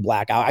out and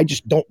black out. I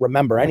just don't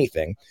remember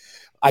anything.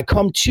 I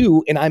come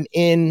to, and I'm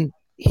in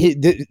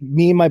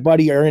me and my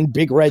buddy are in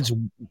Big Red's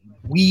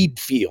weed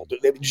field,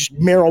 just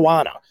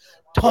marijuana,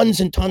 tons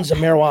and tons of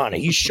marijuana.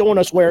 He's showing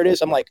us where it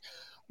is. I'm like,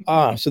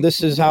 so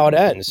this is how it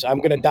ends.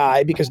 I'm gonna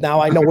die because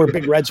now I know where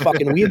Big Red's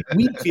fucking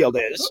weed field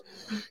is.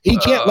 He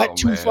can't let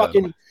two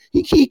fucking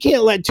he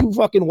can't let 2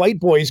 fucking white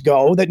boys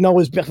go that know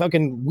his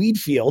fucking weed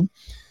field.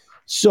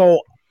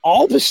 So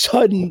all of a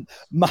sudden,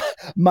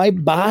 my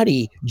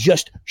body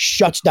just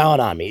shuts down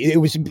on me. It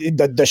was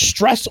the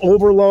stress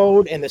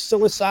overload and the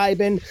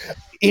psilocybin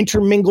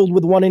intermingled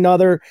with one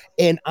another,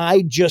 and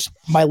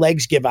my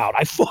legs give out.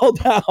 I fall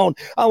down.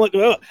 I'm like,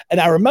 ugh. And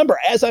I remember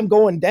as I'm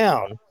going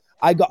down,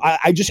 I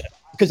just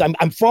because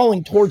I'm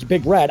falling towards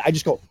Big Red, I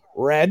just go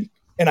Red,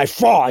 and I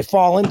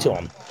fall into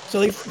him. So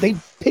they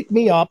pick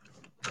me up.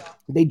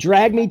 They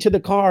drag me to the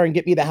car and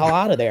get me the hell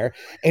out of there.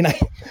 And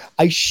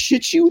I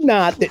shit you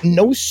not that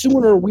no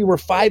sooner we were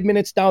 5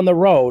 minutes down the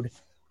road,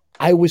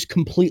 I was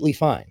completely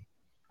fine.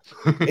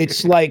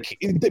 It's like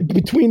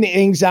between the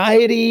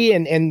anxiety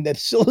and the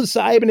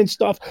psilocybin and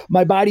stuff,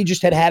 my body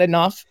just had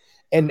enough,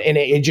 and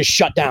it just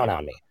shut down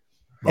on me.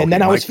 Okay, and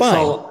then I was fine.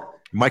 So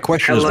my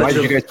question is, why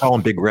did you guys call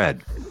him Big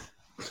Red?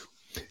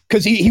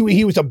 Because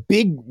he was a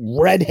big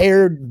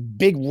red-haired,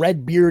 big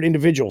red beard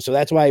individual, so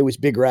that's why he was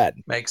Big Red.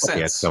 Makes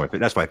sense. Yeah,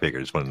 that's why I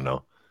figured. Just wanted to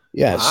know.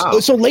 Yes. Wow.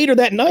 So later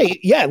that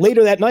night,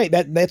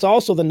 that's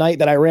also the night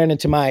that I ran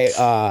into my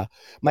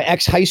my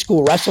ex high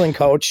school wrestling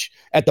coach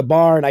at the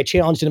bar, and I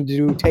challenged him to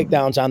do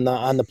takedowns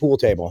on the pool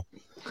table.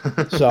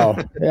 So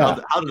yeah.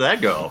 How did that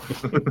go?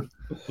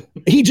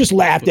 He just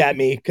laughed at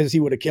me because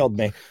he would have killed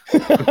me.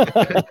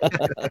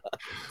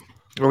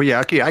 Oh yeah,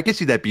 okay. I can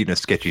see that being a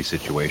sketchy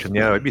situation.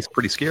 Yeah, it'd be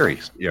pretty scary.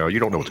 You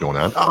don't know what's going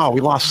on. Oh, we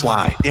lost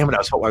Sly. Damn it!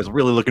 I was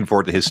really looking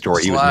forward to his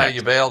story. Sly,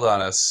 you bailed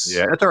on us.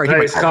 Yeah, that's all right.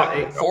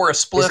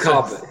 Forrest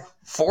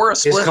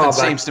Spliffin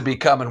seems to be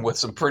coming with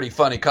some pretty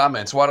funny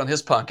comments. Why don't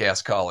his punk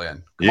ass call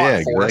in? Come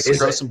on, Forrest, exactly.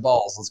 throw some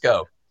balls. Let's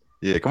go.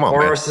 Yeah, come on,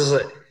 Forrest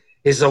man.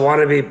 He's a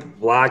wannabe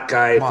black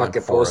guy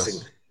fucking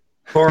posting.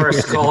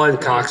 Forrest calling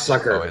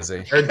cocksucker. Oh, is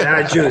he? Or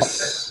dad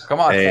juice. Come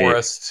on,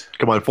 Forrest.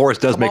 Come on,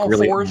 Forrest does make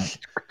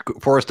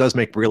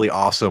really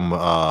awesome.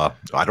 I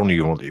don't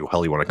even know what the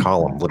hell you want to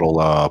call them. Little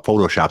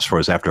photoshops for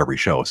us after every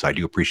show. So I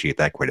do appreciate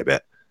that quite a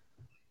bit.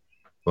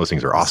 Those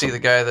things are awesome. See the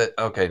guy that?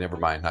 Okay, never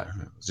mind. I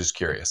was just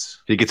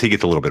curious. He gets a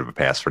little bit of a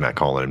pass for not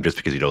calling him just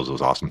because he does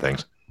those awesome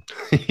things.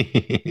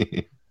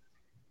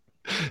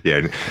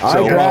 Yeah.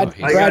 So,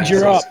 Grad,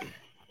 you're up.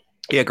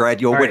 Yeah,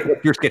 Grad,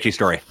 what's your sketchy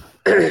story?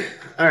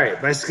 All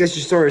right, my sketchy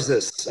story is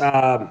this.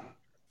 All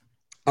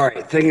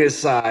right, thing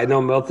is, I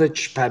know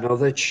Pat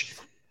Miltich.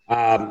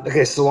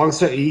 Okay, so long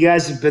story. You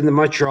guys have been to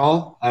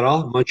Montreal at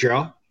all?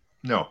 Montreal?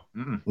 No,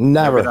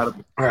 never.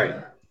 All right.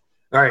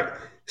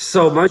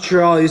 So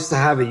Montreal used to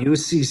have a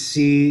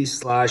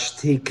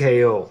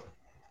UCC/TKO,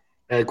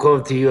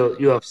 equivalent to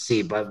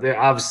UFC, but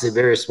obviously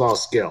very small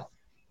scale.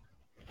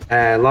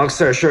 And long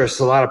story short,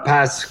 so a lot of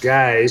Pat's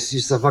guys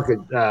used to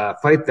fucking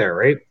fight there,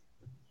 right?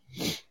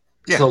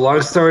 Yeah. So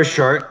long story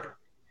short,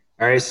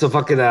 all right. So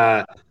fucking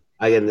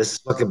again, this is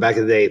fucking back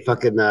in the day.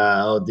 Fucking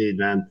dude,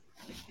 man.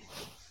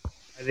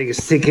 I think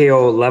it's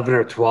TKO 11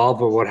 or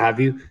 12 or what have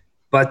you.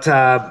 But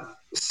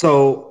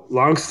so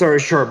long story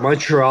short,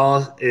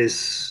 Montreal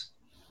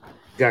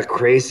got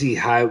crazy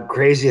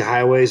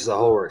highways, the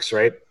whole works,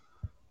 right?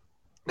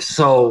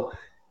 So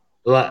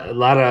a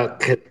lot of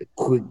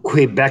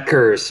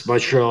Quebecers,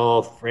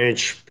 Montreal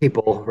French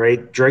people,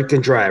 right, drink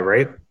and drive,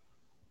 right?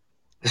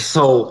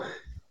 So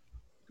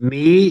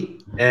me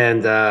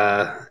and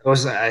it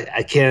was a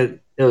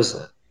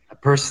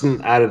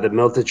person out of the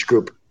Miltich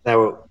group that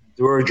we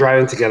were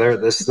driving together.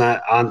 This is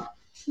not on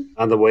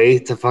the way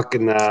to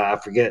fucking I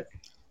forget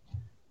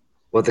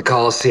what the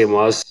Coliseum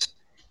was.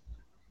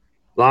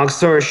 Long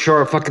story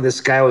short, fucking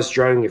this guy was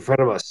driving in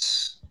front of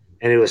us,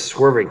 and he was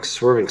swerving.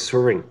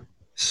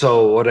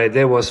 So what I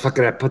did was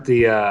fucking I put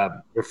the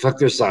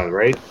reflectors on,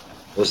 right?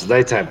 It was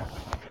nighttime.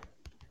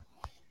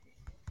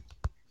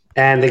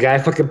 And the guy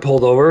fucking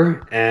pulled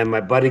over, and my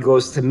buddy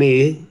goes to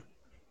me,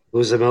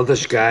 who's a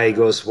Miltish guy. He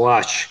goes,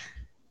 watch,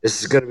 this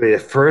is going to be the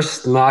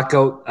first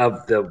knockout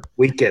of the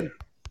weekend.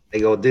 I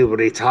go, dude, what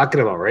are you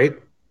talking about, right?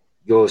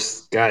 He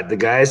goes, God, the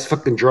guy's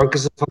fucking drunk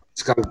as a fucking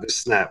skunk. This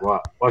snap.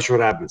 Watch what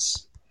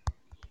happens.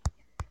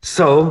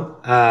 So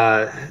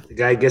the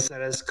guy gets out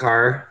of his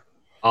car,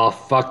 all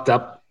fucked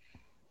up.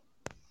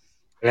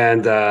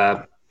 And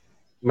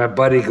my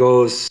buddy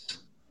goes,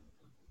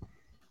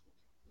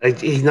 like,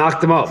 he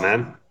knocked him out,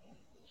 man.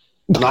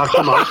 Knocked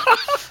him out.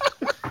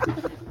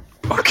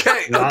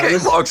 Okay.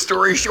 Long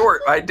story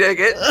short, I dig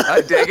it.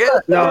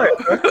 No,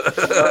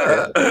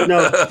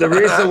 the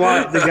reason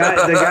why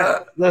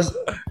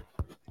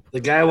the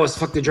guy was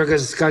fucking drunk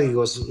as a skunk. He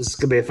goes, "This is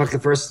gonna be a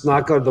fucking first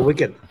knockout of the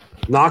weekend."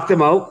 Knocked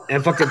him out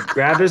and fucking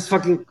grabbed his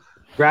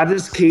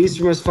keys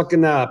from his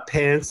fucking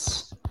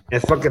pants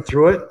and fucking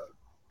threw it.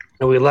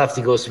 And we left.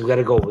 He goes, "We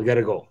gotta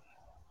go."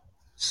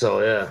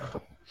 So yeah.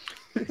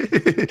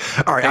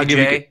 All right, hey,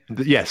 Jay.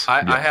 Yes.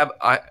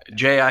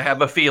 Jay, I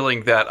have a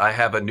feeling that I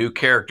have a new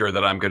character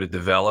that I'm going to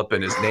develop,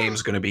 and his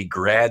name's going to be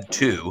Grad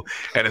 2,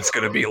 and it's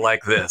going to be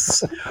like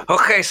this.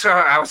 Okay, so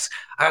I was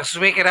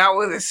making out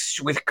with a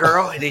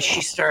girl, and then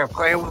she started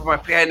playing with my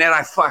pen, and then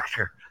I fucked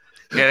her.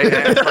 Yeah,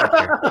 I fucked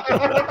her.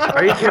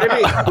 Are you kidding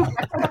me?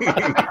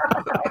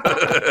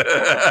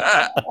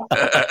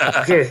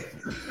 Okay.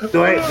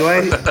 Do I?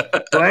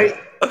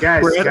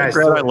 Guys, Brad,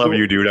 I love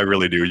you, dude. I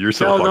really do. You're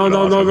so fucking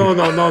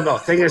awesome. No.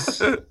 Thing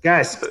is,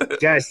 guys,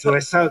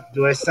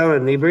 do I sound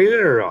inebriated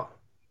or no?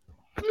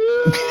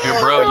 Dude,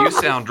 bro, you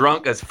sound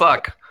drunk as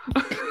fuck.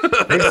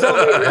 Think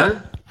so,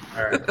 man?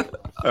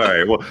 All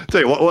right. Well,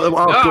 tell you what. I'll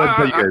go ahead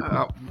and tell you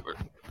guys.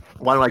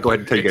 Why don't I go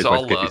ahead and tell you guys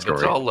my sketchy story?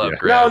 It's all love,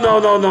 No.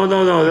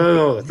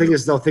 The thing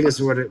is,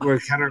 we're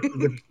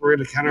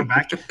gonna counter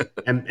back.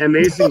 And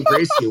Amazing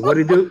Gracie, what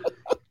do you do?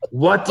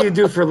 What do you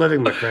do for a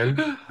living, my friend?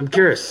 I'm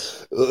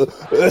curious.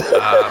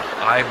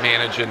 I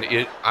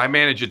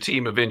manage a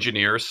team of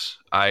engineers.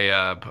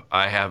 I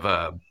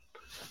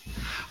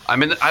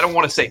don't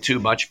want to say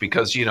too much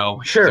because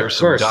there's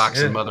some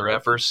docs and mother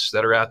effers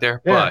that are out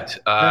there. Yeah, but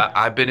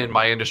I've been in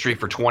my industry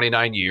for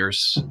 29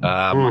 years.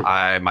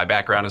 My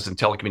background is in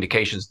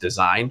telecommunications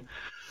design.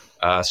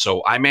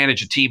 So I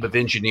manage a team of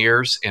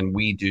engineers, and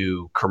we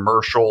do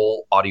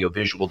commercial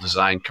audiovisual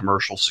design,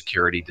 commercial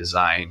security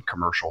design,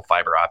 commercial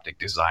fiber optic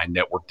design,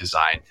 network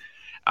design.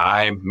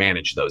 I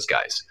manage those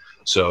guys.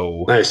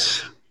 So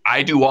nice.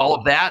 I do all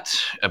of that,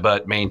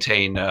 but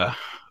maintain a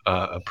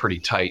pretty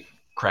tight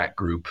crack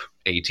group,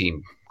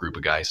 A-team group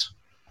of guys.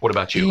 What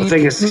about you? The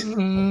thing is,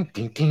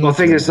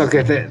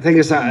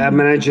 I'm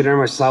an engineer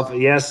myself.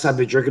 Yes, I'll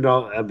be drinking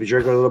a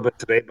little bit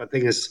today, but the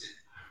thing is,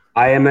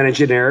 I am an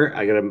engineer.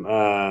 I got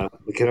a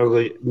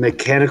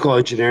mechanical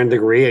engineering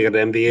degree. I got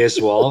an MBA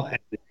as well. And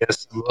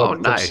yes, oh,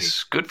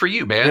 nice. Good for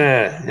you,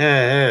 man.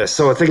 Yeah.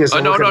 So the thing is,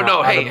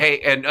 no. Hey,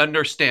 and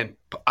understand,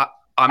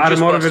 I'm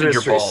just busting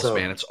industry, your balls,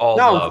 man. It's all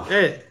love.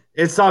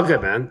 It's all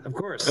good, man. Of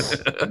course.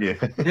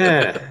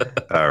 Yeah.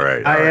 All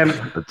right. I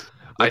am.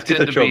 I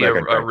tend to be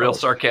a real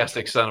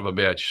sarcastic son of a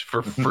bitch,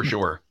 for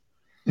sure.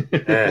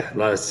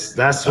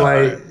 That's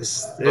why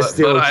it's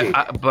the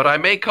OG. But I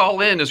may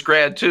call in as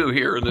grad too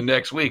here in the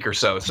next week or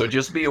so. So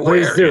just be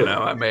aware. Please do. You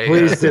know, I may.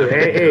 Please do.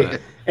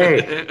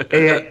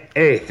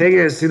 Hey. Thing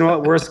is, you know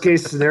what? Worst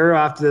case scenario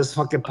after this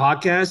fucking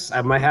podcast,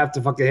 I might have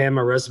to fucking hand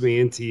my resume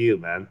into you,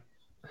 man.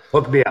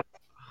 Hook me up.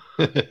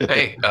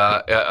 Hey,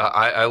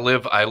 I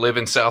live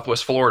in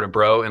Southwest Florida,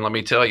 bro, and let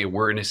me tell you,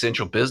 we're an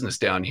essential business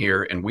down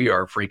here, and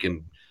we're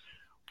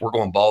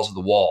going balls to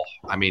the wall.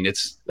 I mean,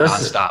 it's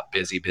nonstop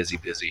busy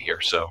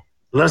here. So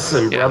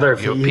listen, brother,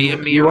 if you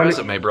PM me your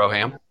resume, bro,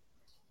 Ham.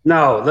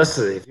 No,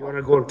 listen, if you want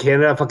to go to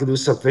Canada, if I can do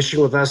some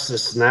fishing with us,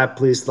 this and that,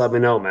 please let me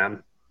know,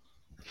 man.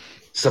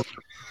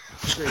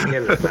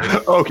 Canada,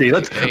 man. Okay,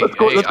 let's go ahead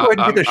and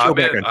get the show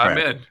back on track. I'm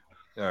in.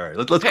 All right,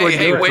 let's go.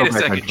 Hey, wait a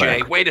second,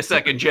 Jay. Wait a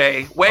second,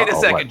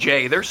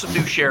 Jay. There's some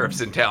new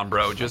sheriffs in town,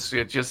 bro. Just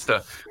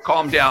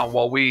calm down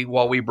while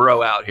we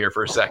bro out here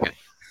for a second.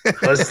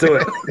 Let's do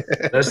it.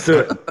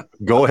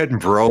 Go ahead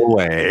and bro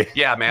away.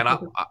 Yeah, man.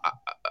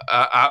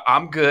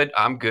 I'm good.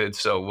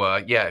 So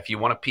if you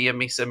want to PM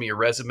me, send me your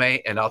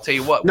resume, and I'll tell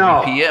you what. When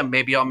you PM,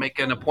 maybe I'll make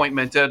an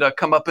appointment to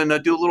come up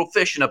and do a little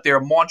fishing up there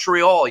in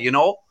Montreal. You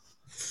know.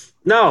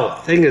 No,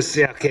 thing is,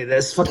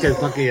 that's fucking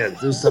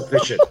do some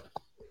fishing.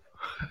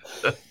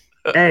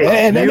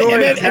 Hey, and then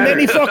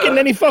he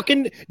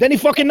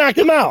fucking knocked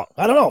him out.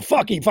 I don't know.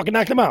 He fucking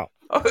knocked him out.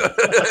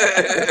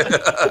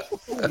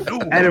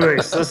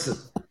 Anyways, listen.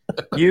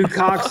 You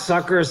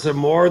cocksuckers are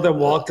more than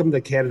welcome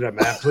to Canada,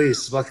 man.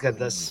 Please, fuck at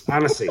this.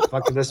 Honestly,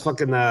 fucking this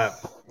fucking. Why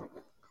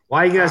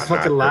are you guys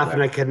fucking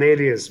laughing at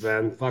Canadians,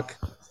 man? Fuck,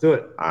 let's do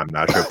it. I'm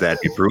not sure if that'd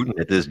be prudent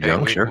at this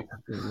juncture.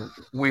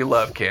 We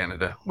love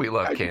Canada. We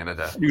love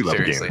Canada. You love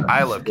Seriously, Canada.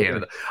 I love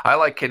Canada. I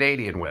like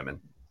Canadian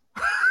women.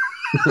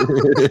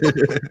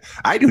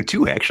 I do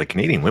too, actually.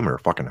 Canadian women are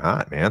fucking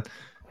hot, man.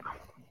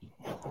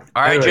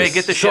 All right, Jay,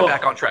 get the shit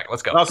back on track.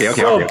 Let's go. Okay.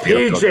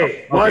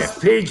 PJ, what's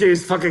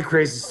PJ's fucking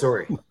crazy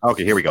story?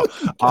 Okay, here we go.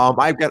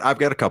 I've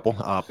got a couple.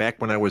 Back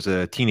when I was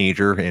a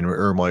teenager in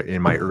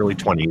my early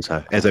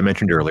 20s, as I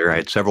mentioned earlier, I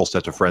had several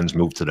sets of friends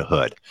move to the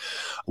hood.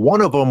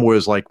 One of them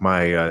was like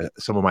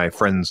some of my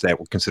friends that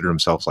would consider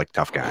themselves like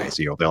tough guys.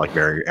 You know, they're like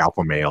very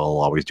alpha male,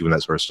 always doing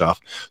that sort of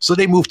stuff. So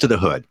they moved to the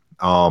hood.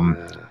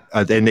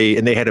 Then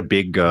they had a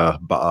big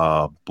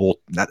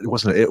bull.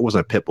 It wasn't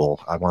a pit bull.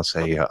 I want to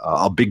say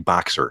a big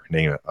boxer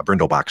named a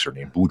brindle boxer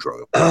named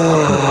Boudreaux.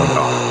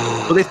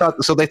 So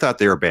they thought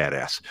they were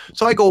badass.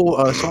 So I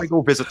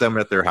go visit them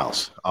at their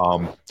house.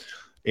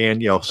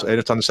 And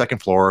it's on the second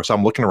floor. So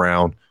I'm looking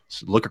around.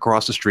 Look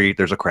across the street.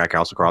 There's a crack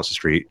house across the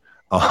street.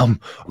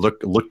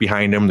 Look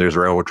behind them. There's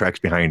railroad tracks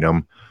behind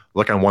them.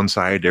 Look on one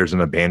side, there's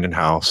an abandoned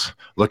house.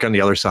 Look on the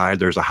other side,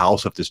 there's a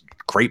house with this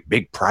great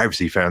big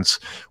privacy fence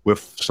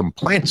with some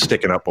plants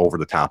sticking up over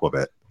the top of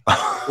it.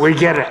 We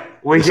get it.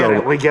 We get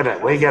it.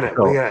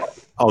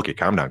 Okay,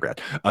 calm down, Brad.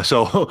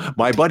 So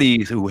my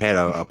buddy who had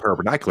a pair of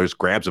binoculars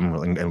grabs them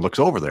and looks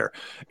over there,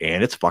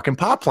 and it's fucking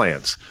pot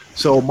plants.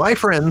 So my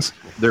friends,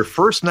 their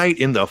first night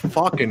in the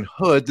fucking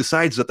hood,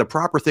 decides that the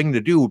proper thing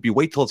to do would be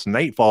wait till it's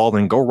nightfall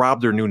and go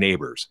rob their new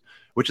neighbors,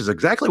 which is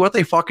exactly what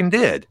they fucking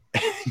did.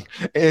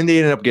 And they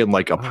ended up getting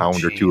like a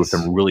pound or two of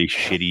some really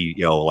shitty,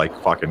 like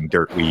fucking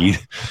dirt weed.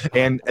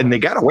 And they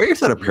got away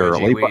with it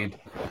apparently.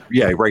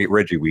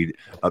 Reggie weed,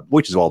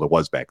 which is all there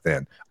was back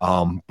then.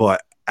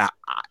 But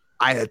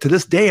I to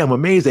this day, I'm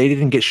amazed they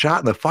didn't get shot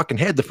in the fucking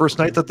head the first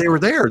night that they were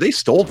there. They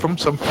stole from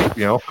some,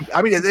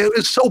 I mean, it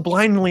was so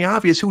blindingly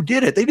obvious who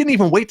did it. They didn't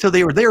even wait till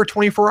they were there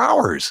 24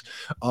 hours.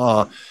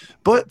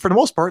 But for the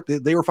most part,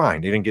 they were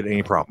fine. They didn't get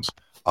any problems.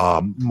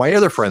 My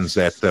other friends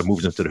that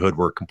moved into the hood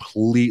were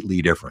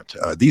completely different.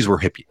 These were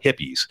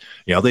hippies.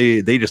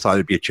 They just thought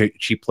it'd be a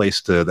cheap place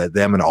that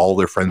them and all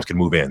their friends could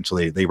move in. So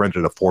they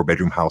rented a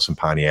 4-bedroom house in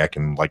Pontiac,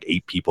 and like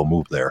 8 people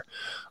moved there.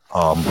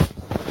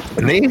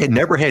 And they had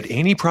never had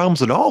any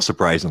problems at all,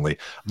 surprisingly.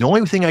 The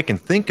only thing I can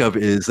think of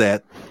is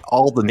that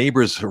all the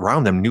neighbors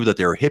around them knew that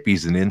they were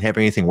hippies and didn't have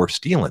anything worth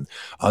stealing.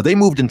 They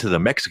moved into the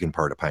Mexican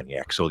part of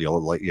Pontiac, so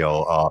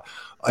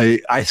I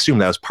assume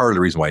that was part of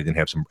the reason why I didn't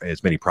have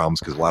as many problems,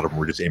 because a lot of them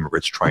were just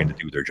immigrants trying to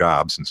do their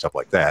jobs and stuff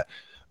like that.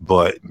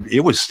 But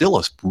it was still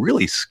a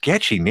really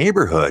sketchy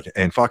neighborhood,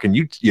 and fucking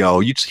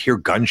you'd hear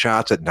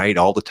gunshots at night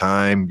all the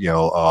time.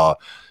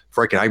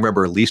 Freaking, I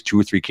remember at least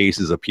 2 or 3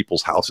 cases of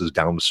people's houses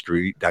down the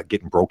street that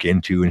getting broke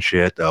into and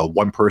shit.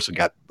 One person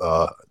got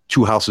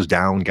 2 houses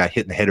down, got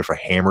hit in the head with a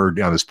hammer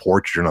down his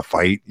porch during a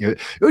fight. It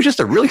was just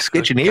a really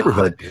sketchy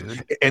neighborhood,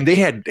 and they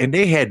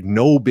had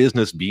no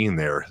business being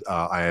there.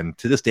 And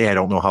to this day, I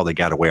don't know how they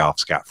got away off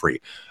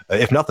scot-free.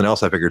 If nothing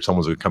else, I figured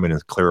someone would come in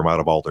and clear them out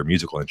of all their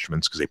musical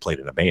instruments because they played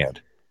in a band.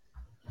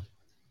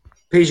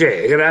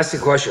 PJ, I gotta ask you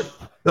a question.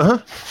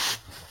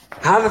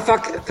 How the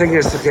fuck? Thing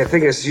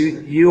is,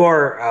 you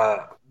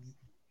are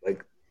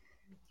like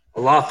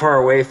a lot far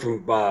away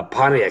from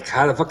Pontiac.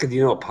 How the fuck did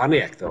you know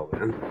Pontiac though,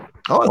 man?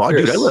 Oh,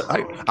 dude,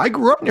 I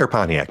grew up near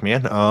Pontiac,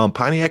 man.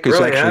 Pontiac is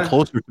Really, actually yeah?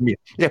 closer to me.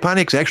 Yeah,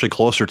 Pontiac's actually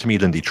closer to me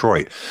than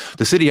Detroit.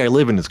 The city I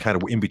live in is kind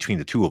of in between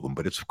the two of them,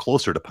 but it's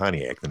closer to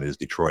Pontiac than it is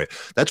Detroit.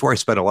 That's where I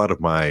spent a lot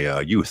of my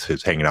youth,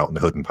 is hanging out in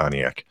the hood in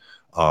Pontiac.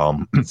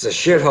 It's a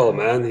shithole,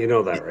 man. You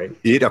know that, right?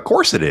 Of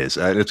course it is.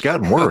 It's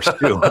gotten worse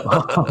too.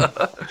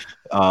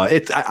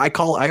 I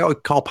always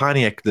call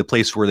Pontiac the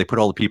place where they put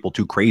all the people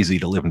too crazy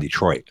to live in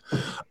Detroit,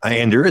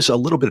 and there is a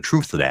little bit of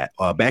truth to that.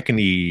 Back in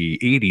the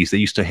 '80s, they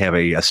used to have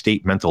a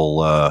state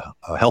mental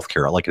health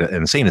care, like an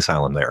insane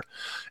asylum there,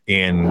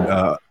 and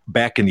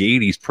back in the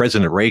 '80s,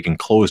 President Reagan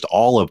closed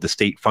all of the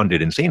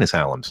state-funded insane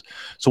asylums.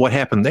 So what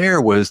happened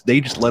there was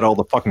they just let all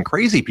the fucking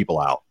crazy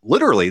people out.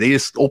 Literally, they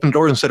just opened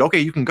doors and said, "Okay,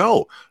 you can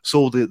go."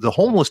 So the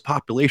homeless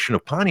population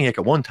of Pontiac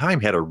at one time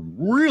had a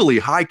really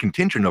high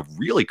contingent of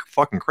really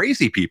fucking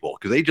crazy people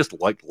because they just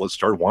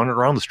started wandering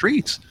around the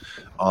streets.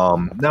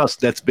 Now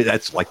that's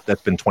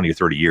been 20 or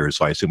 30 years,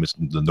 so I assume it's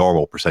the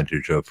normal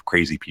percentage of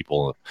crazy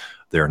people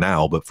there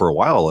now. But for a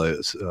while,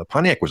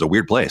 Pontiac was a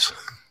weird place.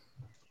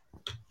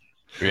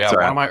 Yeah,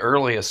 one of my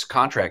earliest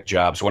contract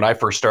jobs, when I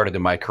first started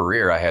in my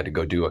career, I had to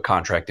go do a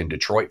contract in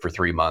Detroit for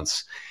 3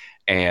 months.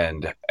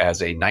 And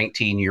as a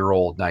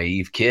 19-year-old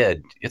naive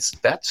kid,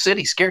 that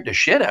city scared the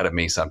shit out of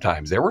me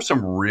sometimes. There were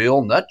some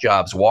real nut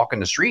jobs walking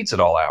the streets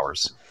at all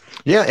hours.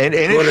 Yeah, and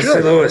go to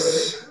St.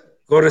 Louis.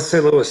 Go to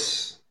St.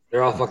 Louis.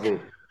 They're all fucking...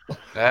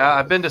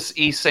 I've been to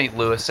East St.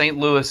 Louis. St.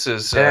 Louis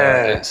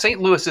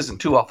isn't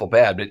too awful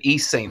bad, but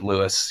East St.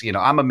 Louis,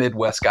 I'm a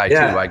Midwest guy too.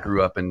 I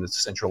grew up in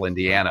central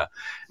Indiana,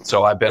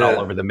 so I've been all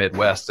over the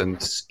Midwest. And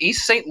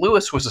East St.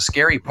 Louis was a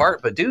scary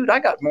part, but dude, I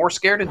got more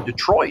scared in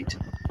Detroit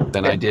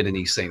than I did in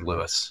East St.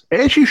 Louis.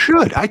 As you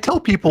should. I tell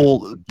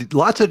people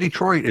lots of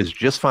Detroit is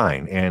just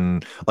fine,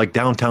 and like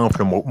downtown for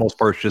the most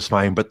parts just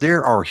fine, but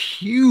there are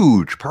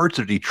huge parts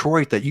of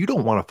Detroit that you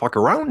don't want to fuck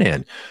around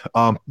in.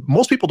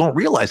 Most people don't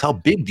realize how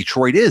big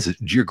Detroit is,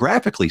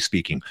 geographically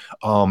speaking.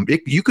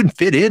 You can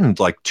fit in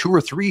like 2 or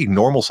 3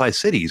 normal sized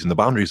cities in the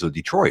boundaries of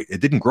Detroit.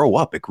 It didn't grow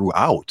up, it grew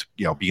out,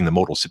 being the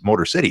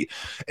motor city.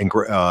 And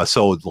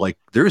so like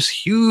there's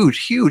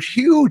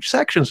huge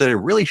sections that are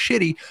really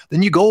shitty.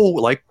 Then you go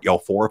like 4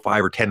 or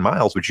 5 or 10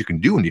 miles, which you can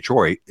do in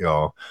Detroit,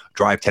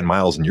 drive 10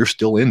 miles and you're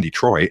still in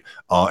Detroit,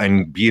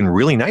 and be in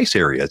really nice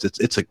areas.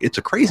 It's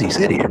a crazy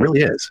city. It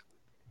really is.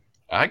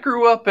 I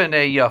grew up in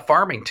a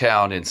farming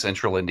town in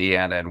central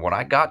Indiana, and when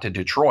I got to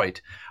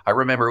Detroit, I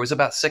remember it was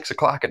about 6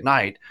 o'clock at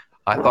night.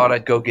 I thought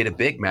I'd go get a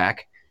Big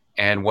Mac,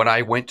 and when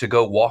I went to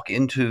go walk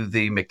into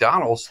the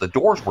McDonald's, the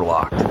doors were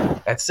locked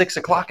at 6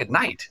 o'clock at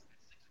night.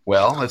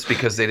 Well, that's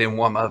because they didn't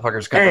want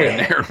motherfuckers coming in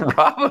there and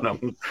robbing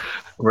them.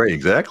 Right,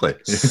 exactly.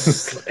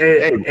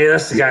 hey,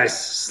 listen, guys.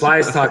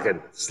 Sly's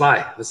talking.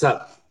 Sly, what's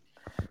up?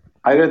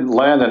 I didn't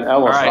land in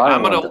Ellis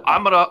Island.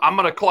 I'm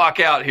gonna clock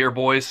out here,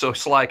 boys, so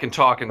Sly can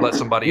talk and let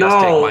somebody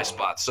else take my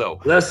spot. So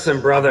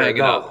listen, brother, hang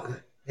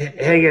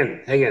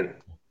in.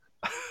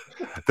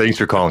 Thanks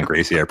for calling,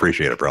 Gracie. I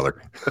appreciate it,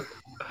 brother.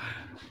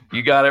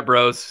 You got it,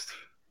 bros.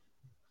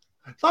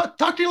 Talk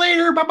to you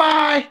later.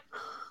 Bye-bye.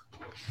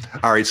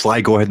 All right,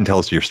 Sly, go ahead and tell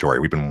us your story.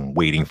 We've been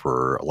waiting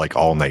for like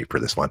all night for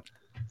this one.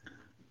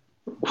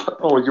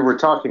 Oh, you were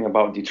talking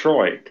about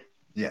Detroit.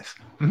 Yes.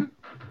 Mm-hmm.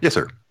 Yes,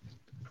 sir.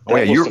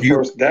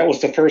 That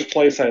was the first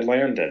place I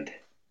landed.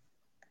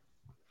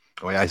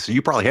 Oh, yeah. So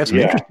you probably have some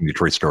interesting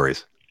Detroit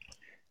stories.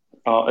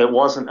 It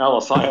wasn't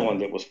Ellis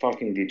Island. It was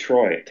fucking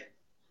Detroit.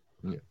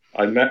 Yeah.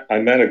 I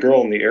met a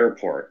girl in the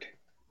airport.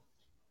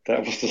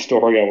 That was the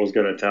story I was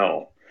going to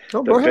tell.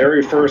 Oh, the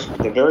very first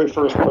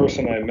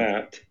person I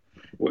met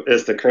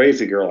is the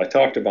crazy girl. I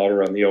talked about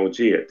her on the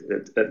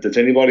OG. Does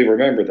anybody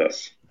remember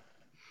this?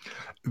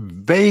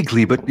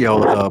 Vaguely, but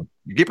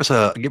give us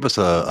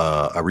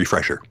a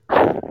refresher.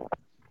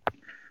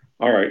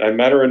 All right, I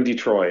met her in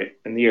Detroit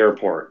in the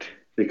airport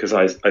because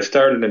I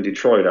started in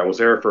Detroit. I was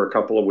there for a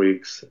couple of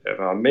weeks,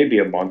 maybe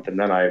a month, and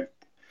then I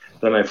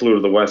flew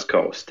to the West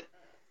Coast.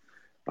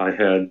 I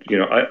had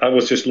I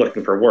was just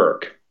looking for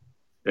work,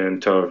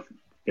 and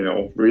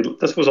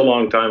this was a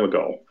long time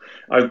ago.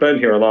 I've been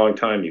here a long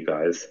time, you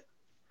guys.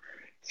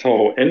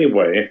 So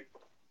anyway,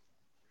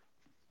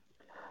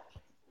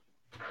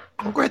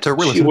 great to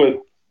really.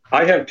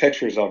 I have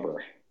pictures of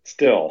her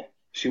still.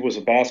 She was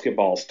a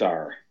basketball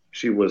star.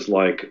 She was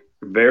like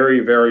very,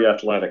 very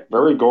athletic,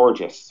 very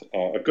gorgeous,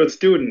 a good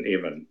student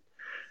even,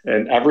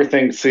 and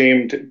everything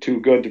seemed too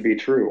good to be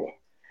true.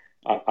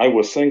 I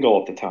was single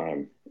at the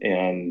time,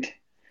 and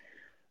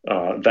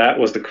that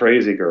was the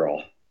crazy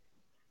girl.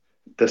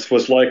 This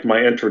was like my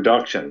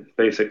introduction.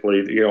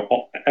 Basically,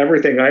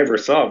 everything I ever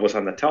saw was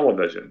on the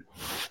television.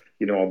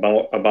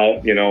 About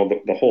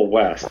the whole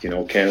West.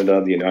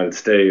 Canada, the United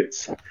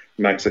States,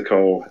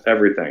 Mexico,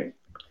 everything.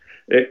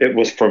 It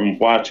was from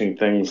watching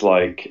things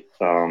like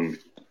the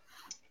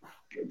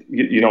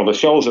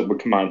shows that would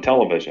come on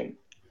television.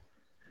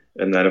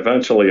 And then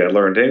eventually I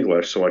learned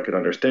English so I could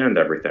understand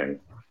everything.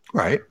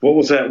 Right. What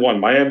was that one?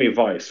 Miami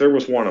Vice. There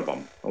was one of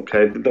them.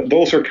 Okay.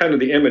 Those are kind of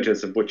the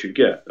images of what you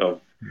get. Of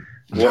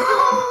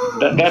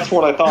that's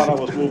what I thought I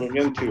was moving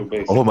into,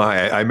 basically. Oh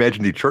my! I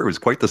imagine Detroit was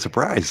quite the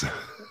surprise.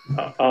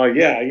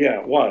 Yeah,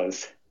 it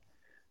was.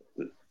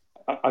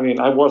 I mean,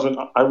 I wasn't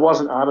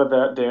out of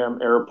that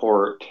damn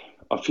airport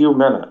a few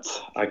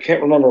minutes. I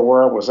can't remember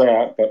where I was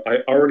at, but I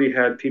already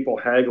had people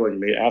haggling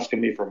me,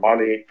 asking me for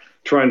money,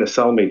 trying to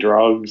sell me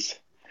drugs.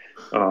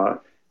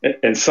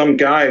 And some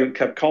guy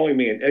kept calling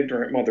me an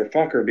ignorant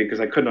motherfucker because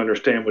I couldn't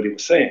understand what he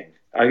was saying.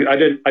 I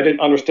didn't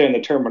understand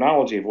the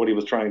terminology of what he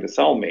was trying to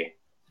sell me.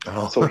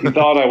 Oh. So he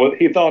thought I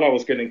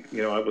was getting,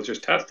 I was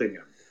just testing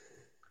him.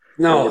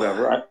 No, or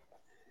whatever.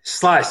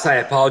 Sly, I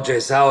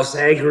apologize. I was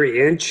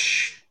Angry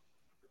Inch,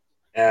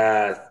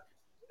 trying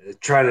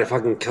to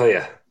fucking kill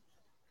you.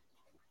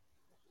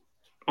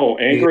 Oh,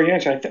 Angry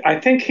Inch. I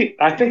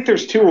think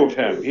there's two of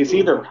him. He's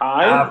either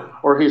high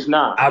or he's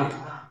not.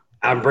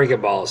 I'm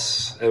breaking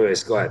balls.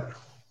 Anyways, go ahead.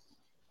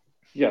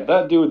 Yeah,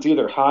 that dude's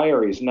either high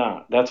or he's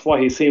not. That's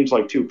why he seems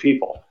like two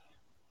people.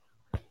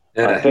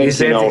 Yeah,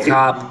 he's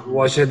anti-cop.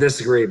 Well, I should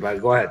disagree, but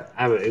go ahead.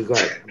 Go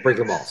ahead. I'm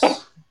breaking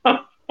balls.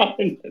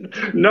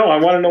 No, I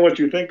want to know what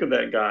you think of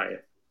that guy.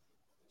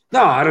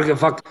 No, I don't give a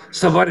fuck.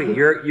 So, buddy,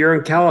 you're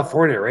in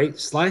California, right,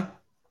 Sly?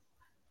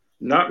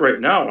 Not right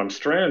now. I'm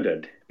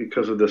stranded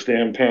because of this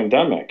damn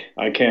pandemic.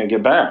 I can't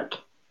get back.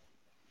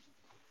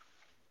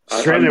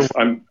 Stranded.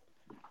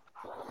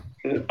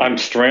 I'm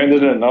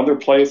stranded in another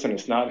place, and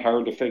it's not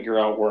hard to figure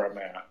out where I'm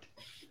at.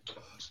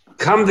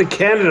 Come to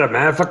Canada,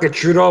 man. Fucking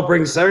Trudeau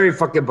brings every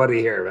fucking buddy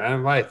here,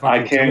 man.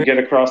 I can't get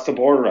across the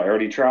border. I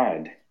already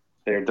tried.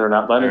 They're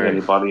not letting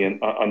anybody in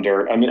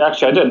under. I mean,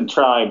 actually, I didn't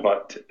try,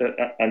 but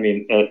I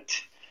mean,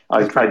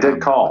 I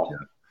did call.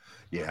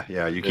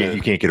 Yeah. You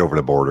can't get over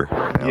the border.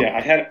 Right now.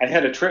 Yeah, I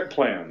had a trip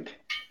planned,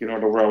 to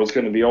where I was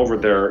going to be over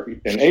there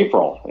in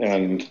April,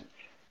 and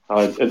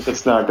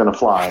it's not going to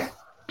fly.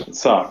 It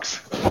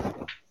sucks.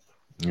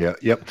 Yeah.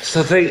 Yep.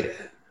 So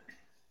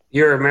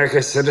you're an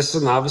American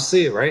citizen,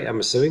 obviously, right?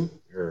 I'm assuming.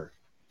 Or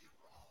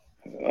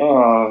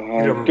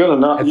good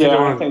enough. Yeah,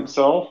 I think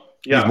so.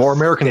 Yes. He's more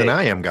American than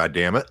I am. God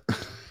damn it.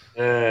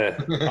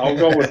 I'll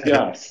go with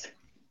yes.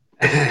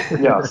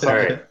 Yeah,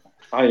 sorry.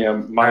 I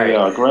am.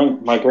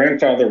 My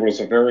grandfather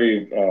was a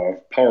very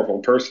powerful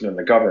person in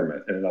the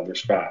government in another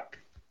spot.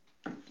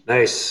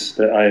 Nice.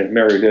 That I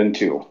married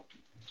into.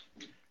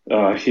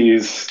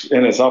 He's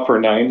in his upper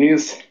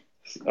 90s.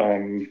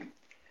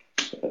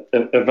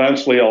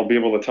 Eventually, I'll be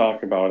able to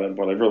talk about it,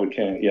 but I really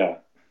can't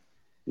yet.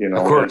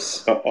 Of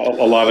course. A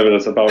lot of it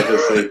is about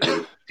his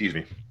safety. Excuse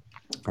me.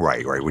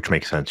 Right, which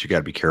makes sense. You got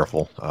to be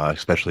careful,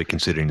 especially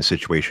considering the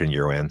situation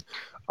you're in.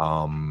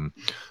 All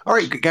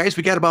right, guys,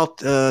 we got about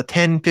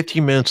 10,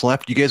 15 minutes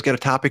left. You guys got a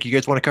topic you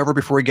guys want to cover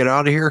before we get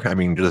out of here? I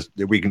mean,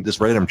 we can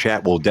just random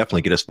chat will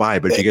definitely get us by,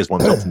 but if you guys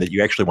want something that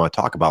you actually want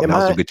to talk about,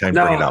 now's a good time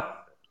to bring it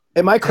up.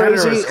 Am I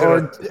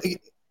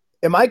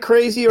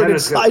crazy or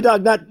did Sly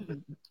Dog not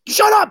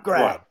shut up,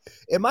 Greg?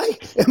 Am I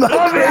crazy?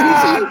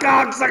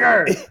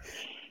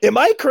 Am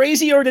I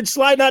crazy or did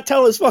Sly not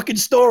tell his fucking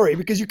story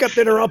because you kept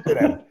interrupting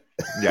him?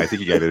 Yeah, I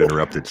think you got it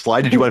interrupted.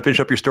 Sly, did you want to finish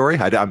up your story?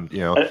 You're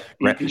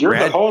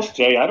the host,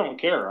 Jay. I don't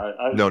care.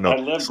 I live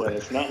it.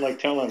 It's not like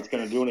Talon's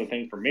going to do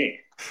anything for me.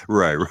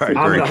 Right.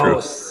 I'm the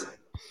host.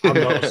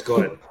 Go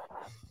ahead.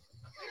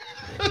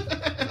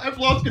 I've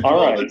lost control.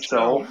 All right,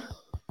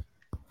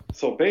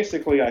 so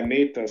basically, I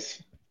meet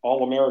this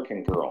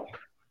all-American girl.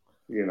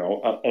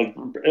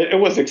 It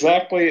was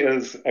exactly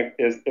as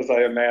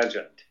I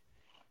imagined.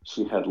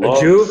 She had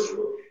looks.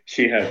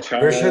 She had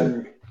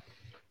charm.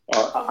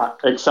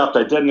 Except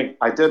I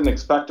didn't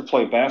expect to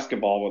play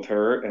basketball with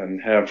her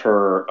and have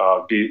her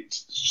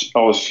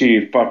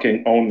she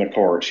fucking owned the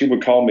court. She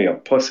would call me a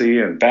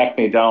pussy and back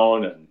me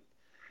down, and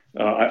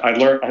I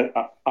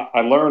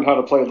learned how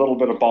to play a little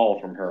bit of ball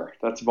from her.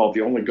 That's about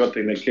the only good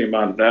thing that came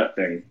out of that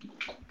thing.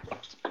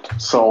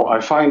 So I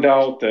find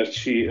out that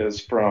she is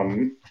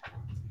from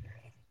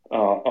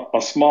a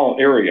small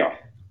area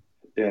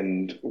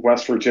in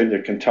West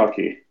Virginia,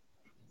 Kentucky,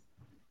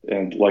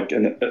 and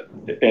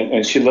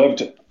and she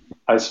lived.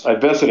 I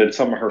visited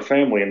some of her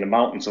family in the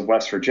mountains of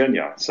West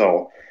Virginia.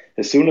 So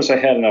as soon as I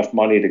had enough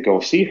money to go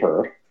see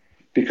her,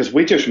 because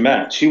we just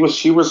met, she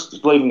was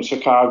living in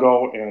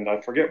Chicago, and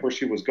I forget where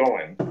she was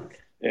going,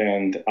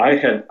 and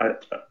I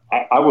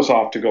was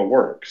off to go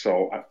work.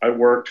 So I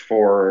worked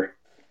for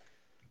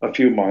a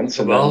few months,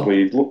 and then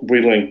we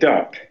linked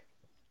up.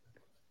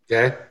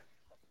 Okay.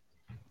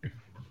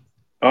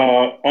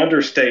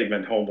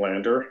 Understatement,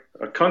 Homelander.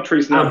 A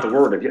country's not the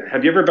word.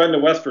 Have you ever been to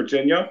West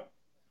Virginia?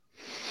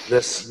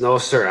 No,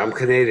 sir. I'm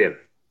Canadian.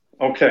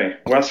 Okay.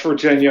 West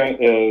Virginia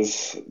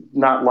is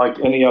not like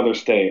any other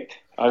state.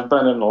 I've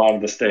been in a lot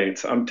of the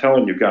states. I'm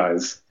telling you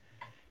guys,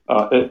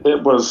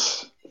 it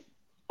was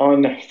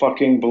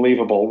unfucking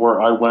believable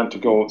where I went to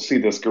go see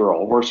this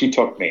girl, where she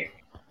took me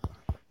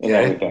and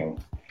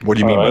everything. What do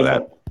you mean by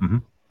that? Mm-hmm.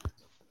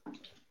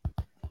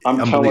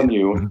 I'm telling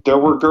you, there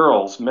were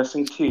girls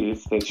missing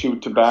teeth that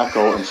chewed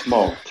tobacco and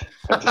smoked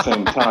at the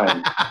same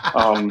time.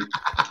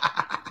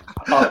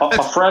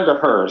 A friend of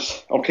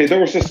hers. Okay, there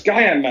was this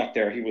guy I met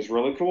there. He was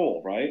really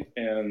cool, right?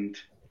 And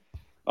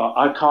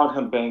I caught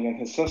him banging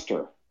his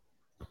sister.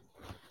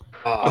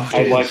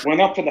 I like went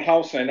up to the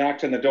house and I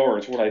knocked on the door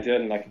is what I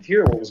did, and I could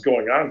hear what was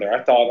going on there.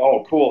 I thought,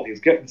 oh, cool,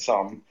 he's getting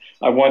some.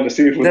 I wanted to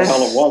see who the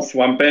hell it was,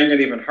 so I'm banging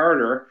even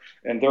harder,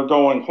 and they're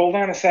going, hold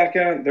on a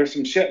second, there's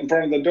some shit in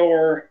front of the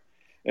door,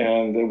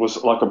 and it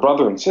was like a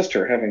brother and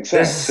sister having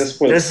sex.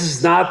 This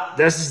is not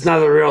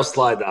a real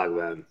Sly Dog,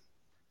 man.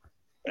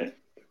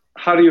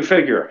 How do you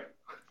figure?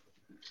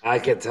 I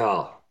can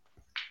tell.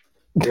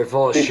 You're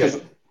full of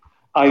shit.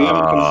 I am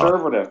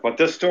conservative, but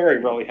this story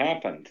really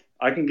happened.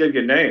 I can give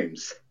you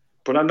names,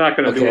 but I'm not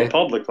going to do it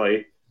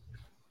publicly.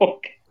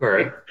 Okay. All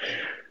right.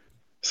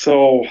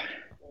 So,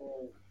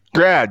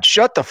 Grad,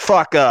 shut the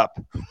fuck up.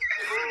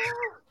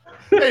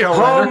 Hey,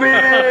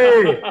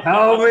 homie!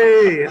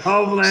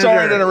 Homelander.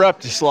 Sorry to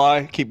interrupt you,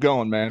 Sly. Keep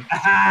going, man.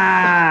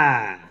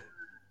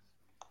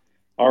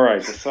 All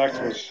right. The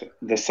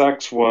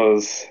sex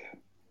was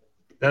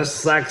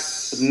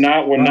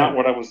not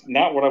what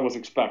I was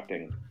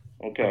expecting.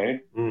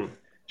 Okay.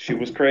 She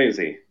was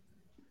crazy.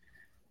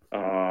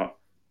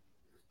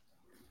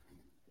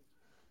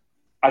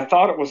 I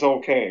thought it was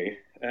okay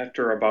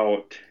after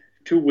about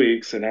 2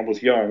 weeks, and I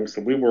was young,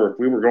 so we were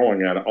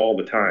going at it all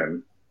the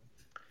time.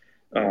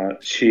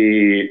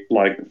 She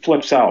like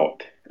flips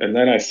out, and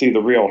then I see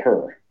the real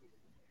her.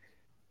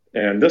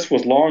 And this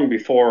was long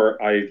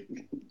before I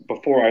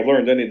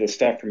learned any of the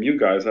stuff from you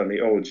guys on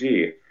the OG.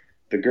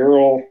 The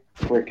girl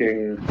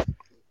freaking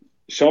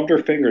shoved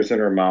her fingers in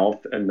her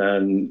mouth and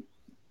then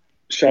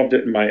shoved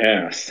it in my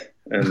ass,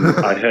 and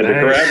I had to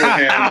grab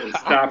her hand and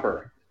stop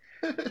her.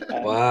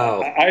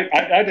 Wow!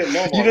 I didn't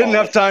know. You didn't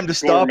have time to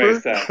stop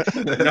her.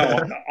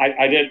 No,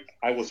 I did.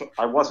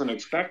 I wasn't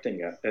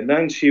expecting it, and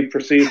then she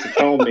proceeds to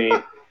tell me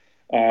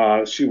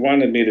she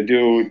wanted me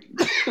to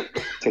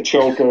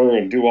choke her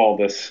and do all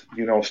this,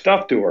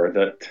 stuff to her.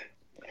 That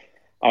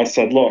I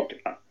said, look,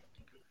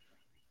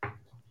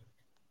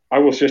 I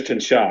was just in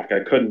shock. I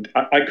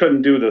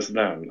couldn't do this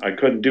then. I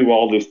couldn't do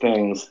all these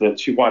things that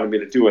she wanted me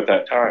to do at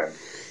that time.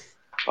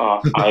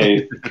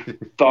 I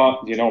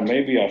thought,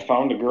 maybe I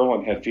found a girl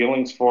and had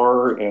feelings for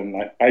her,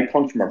 and I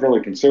come from a really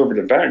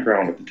conservative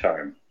background at the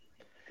time.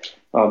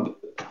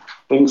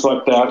 Things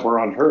like that were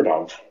unheard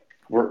of.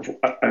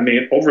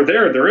 Over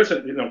there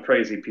isn't,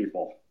 crazy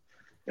people.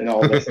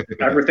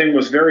 Everything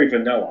was very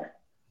vanilla.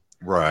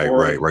 Right,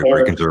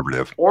 very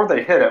conservative. Or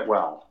they hit it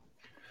well.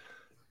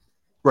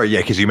 Right,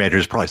 yeah, because you imagine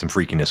there's probably some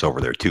freakiness over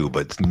there too,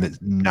 but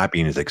not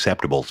being as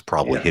acceptable is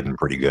probably hidden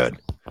pretty good.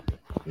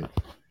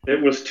 It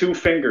was 2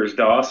 fingers,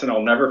 Doss, and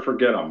I'll never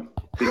forget them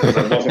because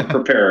I wasn't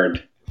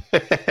prepared.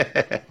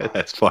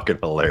 That's fucking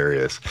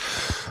hilarious.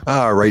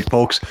 All right,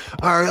 folks.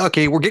 All right,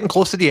 okay, we're getting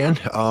close to the end.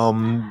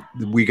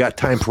 We got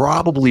time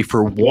probably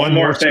for one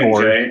more thing,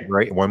 story, Jay.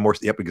 right? One more.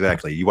 Yep,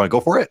 exactly. You want to go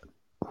for it?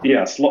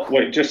 Yeah.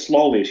 Wait, just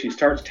slowly. She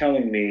starts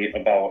telling me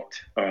about.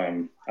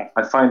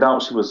 I find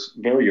out she was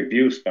very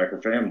abused by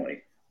her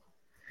family,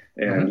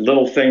 and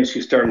little things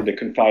she started to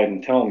confide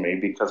and tell me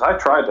because I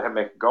tried to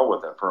make a go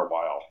with it for a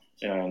while,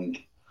 and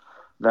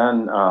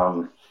then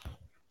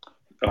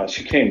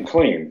she came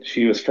clean.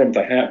 She was from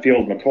the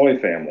Hatfield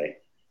McCoy family,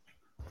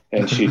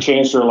 and she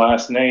changed her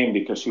last name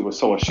because she was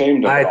so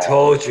ashamed of it. I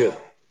told you.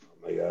 Oh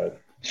my God.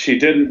 She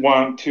didn't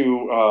want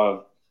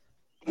to.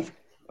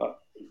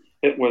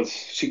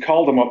 She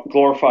called them a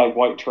glorified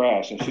white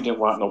trash, and she didn't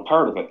want no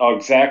part of it. Oh,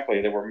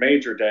 exactly. There were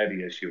major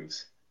daddy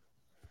issues.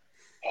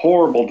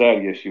 Horrible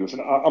daddy issues.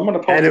 And I'm going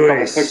to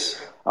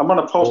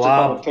post a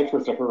couple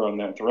pictures of her on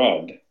that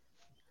thread.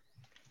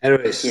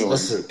 Anyways, soon.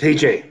 Listen,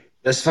 PJ,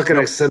 let's fucking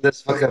extend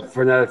this fucking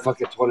for another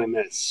fucking 20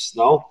 minutes.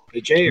 No?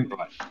 PJ or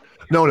what?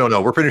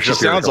 No. We're finishing. She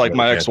sounds like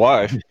my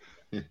ex-wife.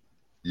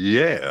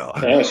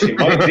 Yeah, she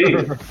might be.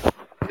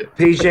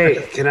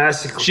 PJ, can I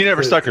ask you? She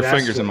never stuck her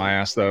fingers in my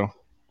ass, though.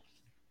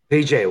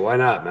 PJ, why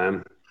not,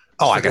 man?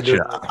 Oh, I got shit.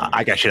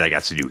 I got shit I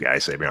got to do,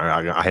 guys. I mean,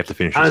 I have to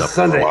finish this on up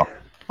Sunday. For a while.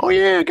 Oh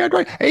yeah, God,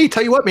 right. Hey,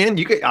 tell you what, man.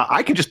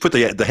 I can just put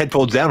the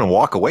headphones down and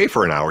walk away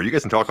for an hour. You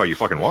guys can talk all you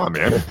fucking want,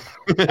 man.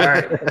 All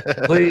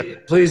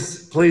right,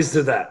 please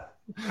do that.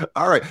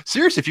 All right,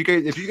 seriously, if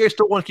you guys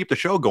still want to keep the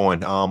show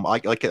going, I'm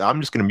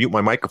just going to mute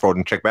my microphone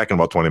and check back in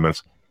about 20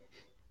 minutes.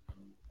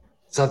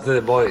 It's up to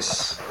the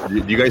boys. Do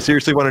you guys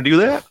seriously want to do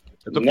that?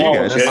 It's up to you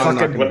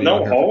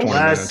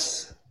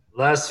guys.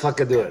 Let's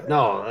fucking do it.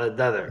 No,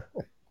 another.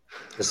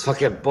 Let's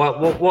fucking.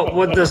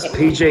 What does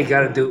PJ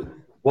got to do?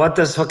 What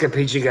does fucking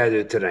PJ got to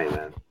do today,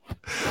 man?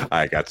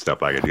 I got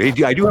stuff I got to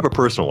do. I do have a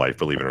personal life,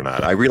 believe it or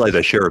not. I realize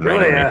I share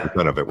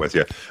 99% of it with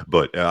you,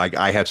 but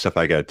I have stuff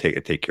I got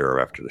to take care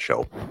of after the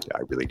show. I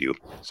really do.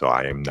 So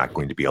I am not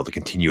going to be able to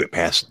continue it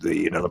past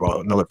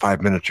another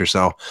 5 minutes or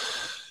so.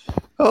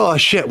 Oh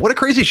shit! What a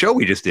crazy show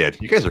we just did.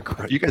 You guys are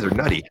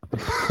nutty.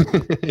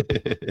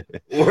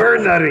 We're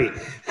nutty.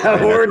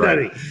 We're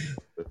nutty.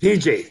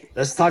 PJ,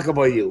 let's talk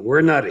about you.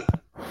 We're nutty.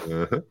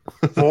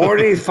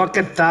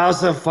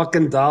 $40,000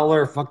 fucking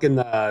dollar fucking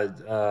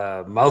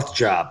mouth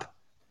job.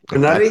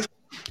 Nutty?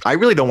 I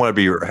really don't want to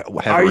be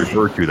have it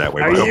referred to that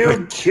way. Are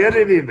you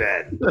kidding me,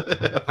 man?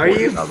 Are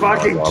you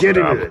fucking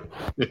kidding me?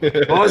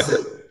 What was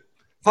it?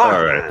 Fuck,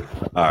 all right,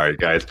 man. All right,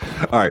 guys.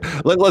 All right,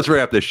 let's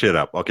wrap this shit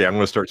up. Okay, I'm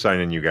going to start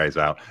signing you guys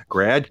out.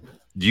 Grad,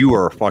 you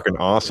are fucking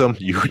awesome.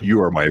 You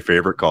are my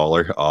favorite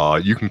caller.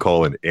 You can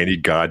call in any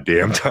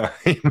goddamn time.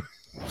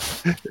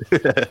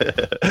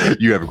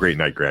 You have a great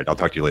night, Grad. I'll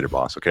talk to you later,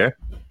 boss. Okay.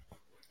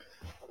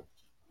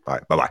 All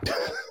right. Bye-bye.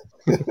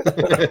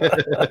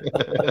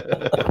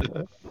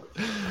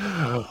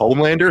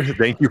 Homelander,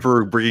 thank you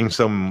for bringing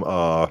some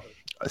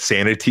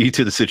sanity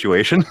to the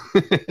situation.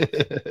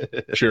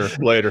 Sure.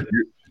 Later.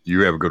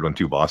 You have a good one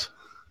too, boss.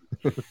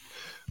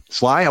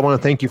 Sly, I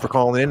want to thank you for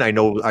calling in. I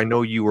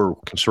know you were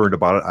concerned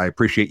about it. I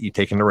appreciate you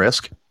taking the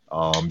risk.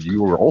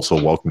 You were also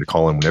welcome to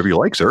call in whenever you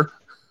like, sir.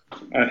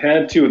 I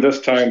had to this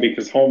time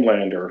because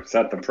Homelander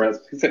set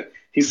the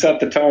he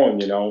set the tone,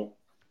 you know.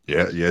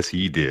 Yeah, yes,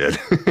 he did.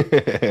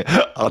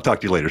 I'll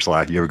talk to you later,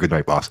 Sly. You have a good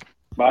night, boss.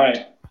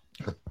 Bye.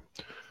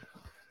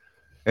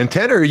 And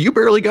Tanner, you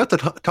barely got to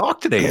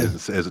talk today,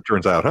 as it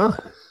turns out, huh?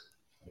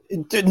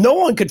 No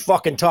one could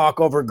fucking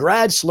talk over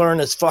Grad slurring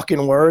his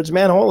fucking words,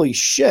 man. Holy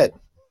shit.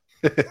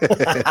 Yeah,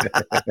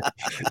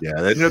 that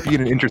ended up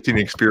being an interesting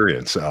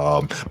experience.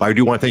 But I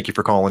do want to thank you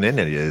for calling in.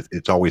 And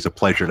it's always a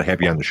pleasure to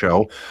have you on the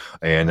show.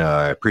 And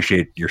I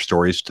appreciate your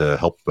stories to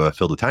help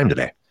fill the time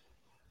today.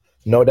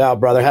 No doubt,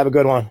 brother. Have a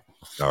good one.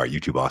 All right,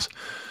 you too, boss.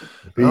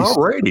 Peace. All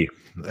righty.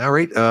 All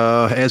right.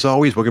 As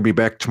always, we're going to be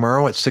back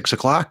tomorrow at 6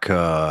 o'clock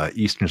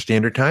Eastern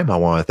Standard Time. I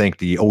want to thank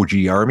the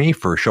OG Army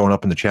for showing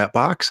up in the chat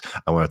box.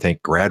 I want to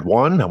thank Grad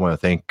One. I want to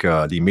thank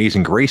the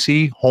amazing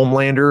Gracie,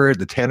 Homelander,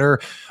 the Tenor,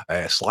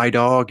 Sly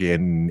Dog,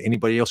 and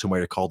anybody else who might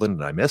have called in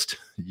that I missed.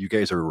 You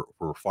guys were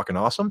fucking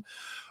awesome.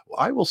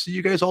 I will see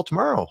you guys all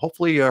tomorrow.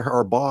 Hopefully,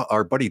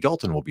 our buddy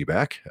Dalton will be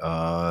back.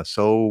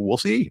 So we'll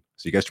see.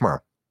 See you guys tomorrow.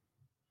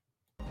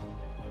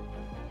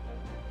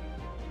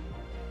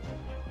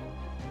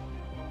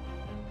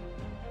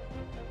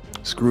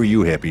 Screw you,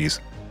 hippies.